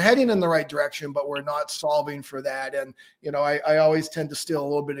heading in the right direction, but we're not solving for that. And, I always tend to steal a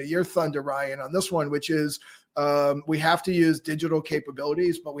little bit of your thunder, Ryan, on this one, which is we have to use digital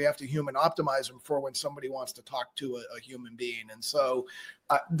capabilities, but we have to human optimize them for when somebody wants to talk to a human being. And so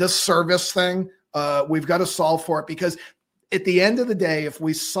this service thing, we've got to solve for it, because at the end of the day, if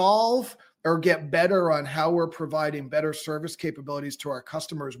we solve or get better on how we're providing better service capabilities to our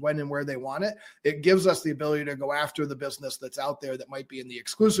customers when and where they want it, it gives us the ability to go after the business that's out there that might be in the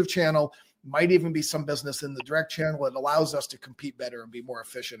exclusive channel, might even be some business in the direct channel. It allows us to compete better and be more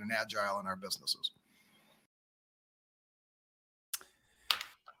efficient and agile in our businesses.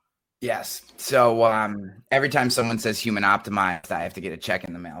 Yes. So every time someone says human optimized, I have to get a check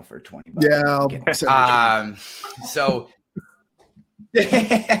in the mail for $20. Yeah. So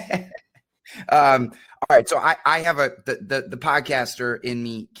all right. So I have the podcaster in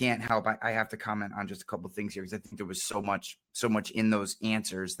me can't help. I have to comment on just a couple of things here, because I think there was so much in those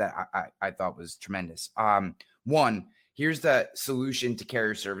answers that I thought was tremendous. One, here's the solution to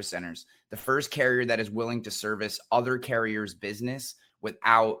carrier service centers. The first carrier that is willing to service other carriers' business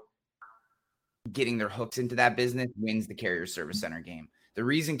without getting their hooks into that business wins the carrier service center game. The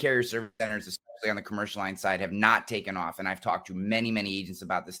reason carrier service centers, especially on the commercial line side, have not taken off, and I've talked to many agents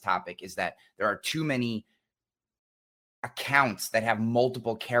about this topic, is that there are too many accounts that have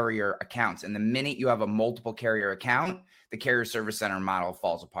multiple carrier accounts. And the minute you have a multiple carrier account, the carrier service center model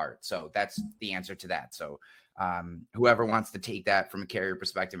falls apart. So that's the answer to that. So whoever wants to take that from a carrier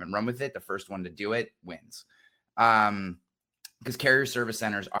perspective and run with it, the first one to do it wins. Because carrier service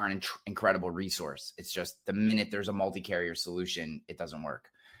centers are an incredible resource. It's just the minute there's a multi-carrier solution, it doesn't work.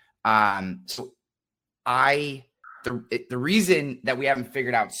 So the reason that we haven't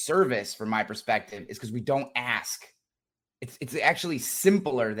figured out service from my perspective is because we don't ask. It's actually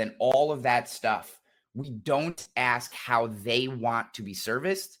simpler than all of that stuff. We don't ask how they want to be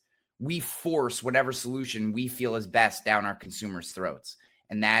serviced. We force whatever solution we feel is best down our consumers' throats.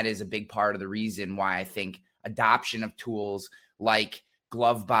 And that is a big part of the reason why I think adoption of tools like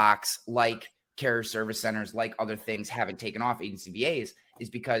Glovebox, like carrier service centers, like other things haven't taken off agency VAs,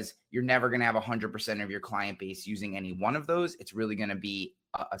 is because you're never going to have 100% of your client base using any one of those. It's really going to be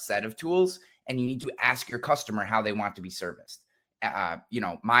a set of tools, and you need to ask your customer how they want to be serviced.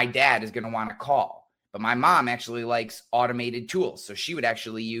 My dad is going to want to call, but my mom actually likes automated tools. So she would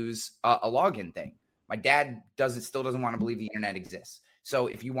actually use a login thing. My dad still doesn't want to believe the internet exists. So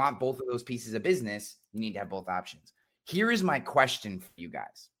if you want both of those pieces of business, you need to have both options. Here is my question for you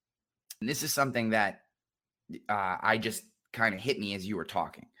guys. And this is something that I just kind of hit me as you were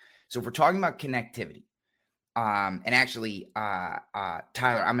talking. So if we're talking about connectivity, and actually,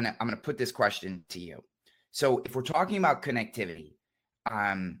 Tyler, I'm gonna put this question to you. So if we're talking about connectivity,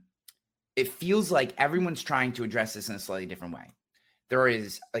 it feels like everyone's trying to address this in a slightly different way. There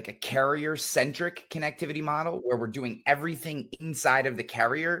is like a carrier-centric connectivity model where we're doing everything inside of the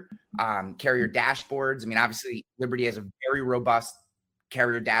carrier, carrier dashboards. I mean, obviously, Liberty has a very robust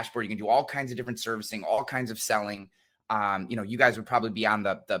carrier dashboard. You can do all kinds of different servicing, all kinds of selling. You guys would probably be on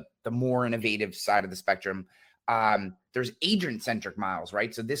the more innovative side of the spectrum. There's agent-centric models,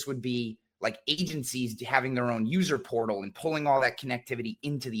 right? So this would be like agencies having their own user portal and pulling all that connectivity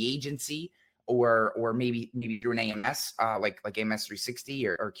into the agency, or maybe through an AMS, like AMS 360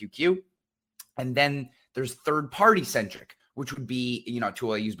 or QQ. And then there's third-party centric, which would be, a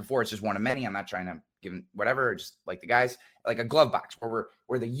tool I used before. It's just one of many. I'm not trying to give them whatever, just like the guys, like a glove box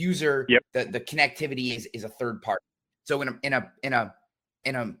where the user, the connectivity is a third party. So in a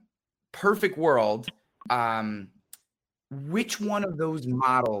perfect world, which one of those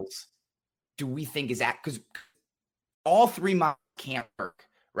models do we think is that? Because all three models can't work,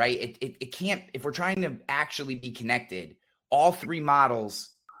 right? It can't, if we're trying to actually be connected, all three models,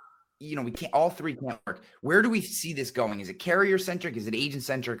 all three can't work. Where do we see this going? Is it carrier centric? Is it agent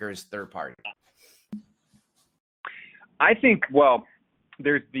centric, or is it third party? I think,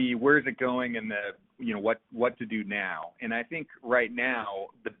 there's the where's it going and the, what to do now. And I think right now,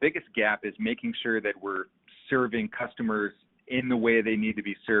 the biggest gap is making sure that we're serving customers in the way they need to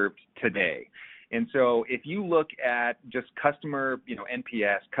be served today. And so if you look at just customer,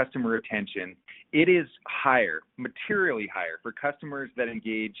 NPS, customer retention, it is higher, materially higher for customers that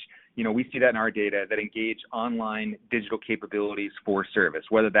engage, we see that in our data, that engage online digital capabilities for service,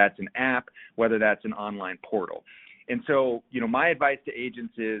 whether that's an app, whether that's an online portal. And so, my advice to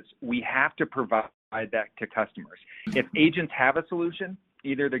agents is we have to provide that to customers. If agents have a solution,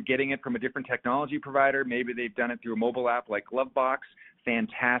 either they're getting it from a different technology provider, maybe they've done it through a mobile app like Glovebox,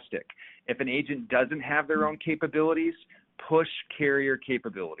 fantastic. If an agent doesn't have their own capabilities, push carrier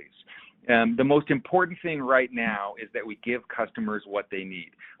capabilities. The most important thing right now is that we give customers what they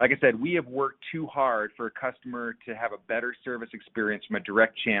need. Like I said, we have worked too hard for a customer to have a better service experience from a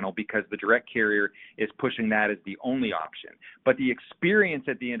direct channel because the direct carrier is pushing that as the only option. But the experience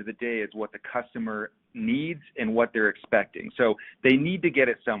at the end of the day is what the customer needs and what they're expecting. So they need to get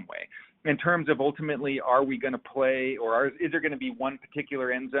it some way. In terms of ultimately, are we going to play or is there going to be one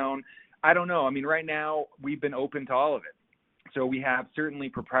particular end zone? I don't know. I mean, right now, we've been open to all of it. So we have certainly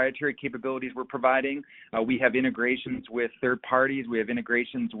proprietary capabilities we're providing. We have integrations with third parties. We have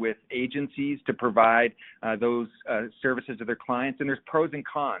integrations with agencies to provide those services to their clients. And there's pros and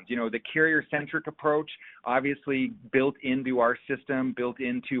cons. The carrier-centric approach, obviously built into our system, built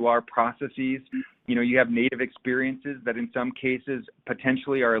into our processes. You have native experiences that in some cases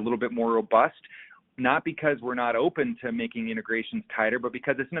potentially are a little bit more robust. Not because we're not open to making integrations tighter, but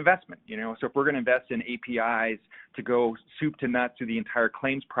because it's an investment, So if we're going to invest in APIs to go soup to nuts through the entire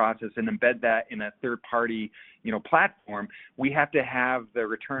claims process and embed that in a third party, platform, we have to have the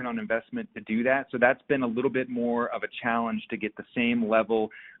return on investment to do that. So that's been a little bit more of a challenge to get the same level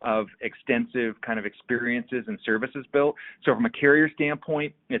of extensive kind of experiences and services built. So from a carrier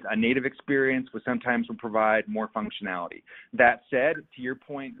standpoint, it's a native experience, but sometimes we'll provide more functionality. That said, to your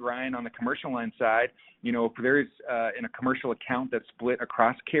point, Ryan, on the commercial line side, if there's in a commercial account that's split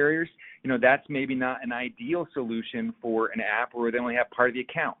across carriers, that's maybe not an ideal solution for an app where they only have part of the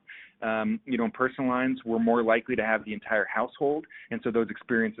account. In personal lines, we're more likely to have the entire household, and so those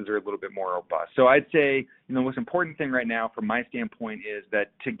experiences are a little bit more robust. So I'd say, the most important thing right now from my standpoint is that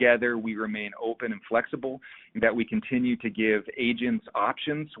together we remain open and flexible, that we continue to give agents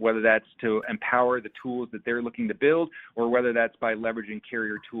options, whether that's to empower the tools that they're looking to build, or whether that's by leveraging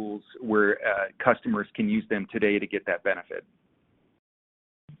carrier tools where customers can use them today to get that benefit.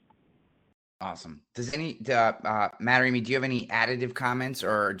 Awesome. Does Matt or Amy, do you have any additive comments,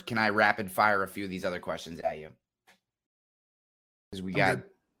 or can I rapid fire a few of these other questions at you? Because we got,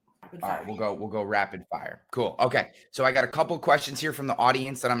 all right, we'll go rapid fire. Cool. Okay. So I got a couple questions here from the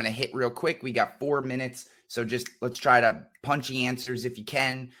audience that I'm going to hit real quick. We got 4 minutes. So just let's try to punchy answers if you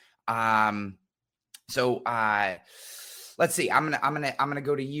can. Let's see. I'm gonna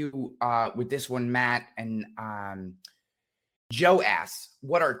go to you with this one, Matt. And Joe asks,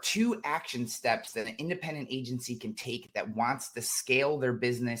 what are 2 action steps that an independent agency can take that wants to scale their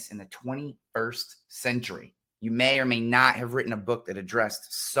business in the 21st century? you may or may not have written a book that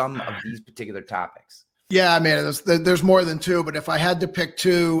addressed some of these particular topics. Yeah, man, there's more than two, but if I had to pick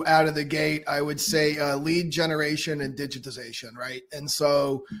two out of the gate, I would say lead generation and digitization, right? And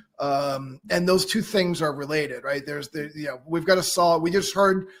so, and those two things are related, right? We've got to solve. We just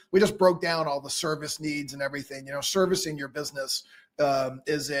broke down all the service needs and everything. Servicing your business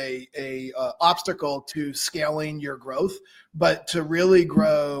is a obstacle to scaling your growth, but to really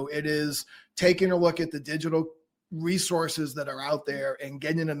grow, it is taking a look at the digital resources that are out there and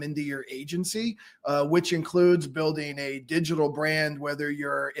getting them into your agency, which includes building a digital brand, whether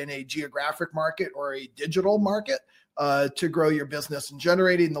you're in a geographic market or a digital market, to grow your business, and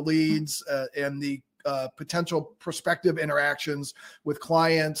generating the leads and the potential prospective interactions with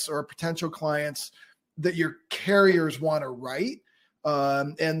clients or potential clients that your carriers want to write.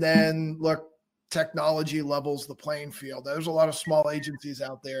 And then look, technology levels the playing field. There's a lot of small agencies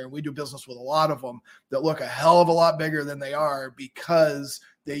out there, and we do business with a lot of them that look a hell of a lot bigger than they are because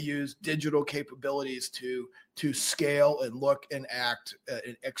they use digital capabilities to scale and look and act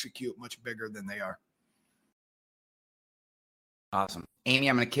and execute much bigger than they are. Awesome. Amy,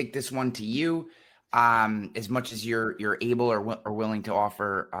 I'm going to kick this one to you. As much as you're able or willing to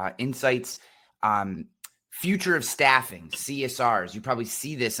offer insights, future of staffing, CSRs. You probably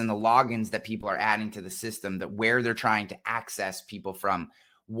see this in the logins that people are adding to the system, that where they're trying to access people from.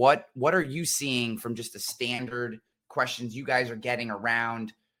 What are you seeing from just the standard questions you guys are getting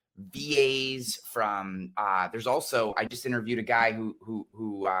around VAs from, there's also, I just interviewed a guy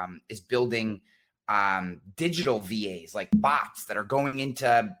who is building digital VAs, like bots that are going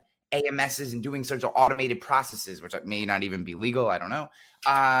into AMSs and doing sorts of automated processes, which may not even be legal. I don't know.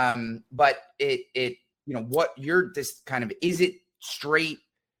 But what this kind of, is it straight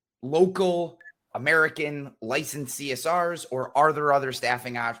local American licensed CSRs, or are there other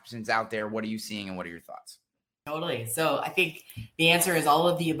staffing options out there? What are you seeing and what are your thoughts? Totally. So I think the answer is all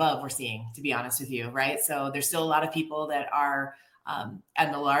of the above we're seeing, to be honest with you, right? So there's still a lot of people that are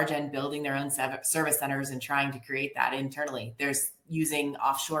at the large end building their own service centers and trying to create that internally. There's using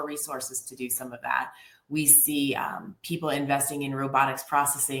offshore resources to do some of that. We see people investing in robotics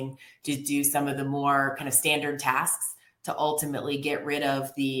processing to do some of the more kind of standard tasks to ultimately get rid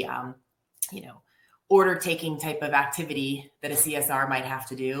of the, order taking type of activity that a CSR might have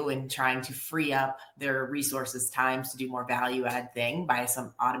to do, and trying to free up their resources, times to do more value add thing by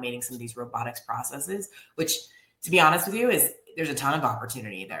automating some of these robotics processes, which, to be honest with you, there's a ton of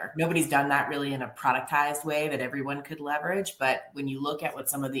opportunity there. Nobody's done that really in a productized way that everyone could leverage. But when you look at what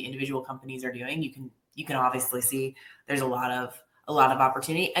some of the individual companies are doing, you can obviously see there's a lot of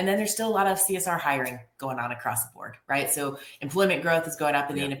opportunity. And then there's still a lot of CSR hiring going on across the board, right? So employment growth is going up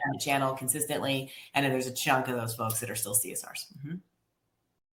in the independent channel consistently. And then there's a chunk of those folks that are still CSRs. Mm-hmm.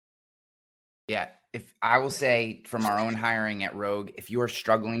 Yeah. If I will say from our own hiring at Rogue, if you are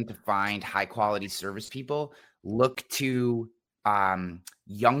struggling to find high quality service people, look to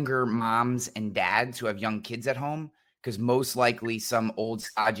younger moms and dads who have young kids at home, because most likely some old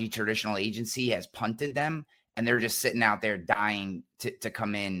stodgy traditional agency has punted them and they're just sitting out there dying to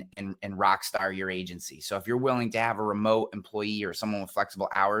come in and rock star your agency. So if you're willing to have a remote employee or someone with flexible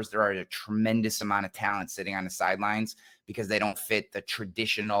hours, there are a tremendous amount of talent sitting on the sidelines because they don't fit the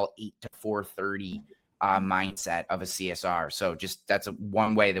traditional 8 to 4:30 mindset of a CSR. So that's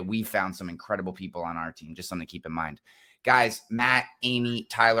one way that we found some incredible people on our team. Just something to keep in mind. Guys, Matt, Amy,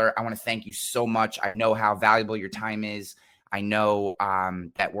 Tyler, I want to thank you so much. I know how valuable your time is. I know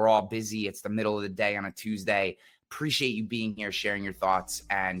that we're all busy. It's the middle of the day on a Tuesday. Appreciate you being here, sharing your thoughts.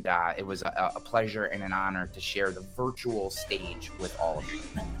 And it was a pleasure and an honor to share the virtual stage with all of you.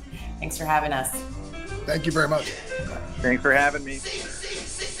 Thanks for having us. Thank you very much. Thanks for having me.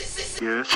 Yes.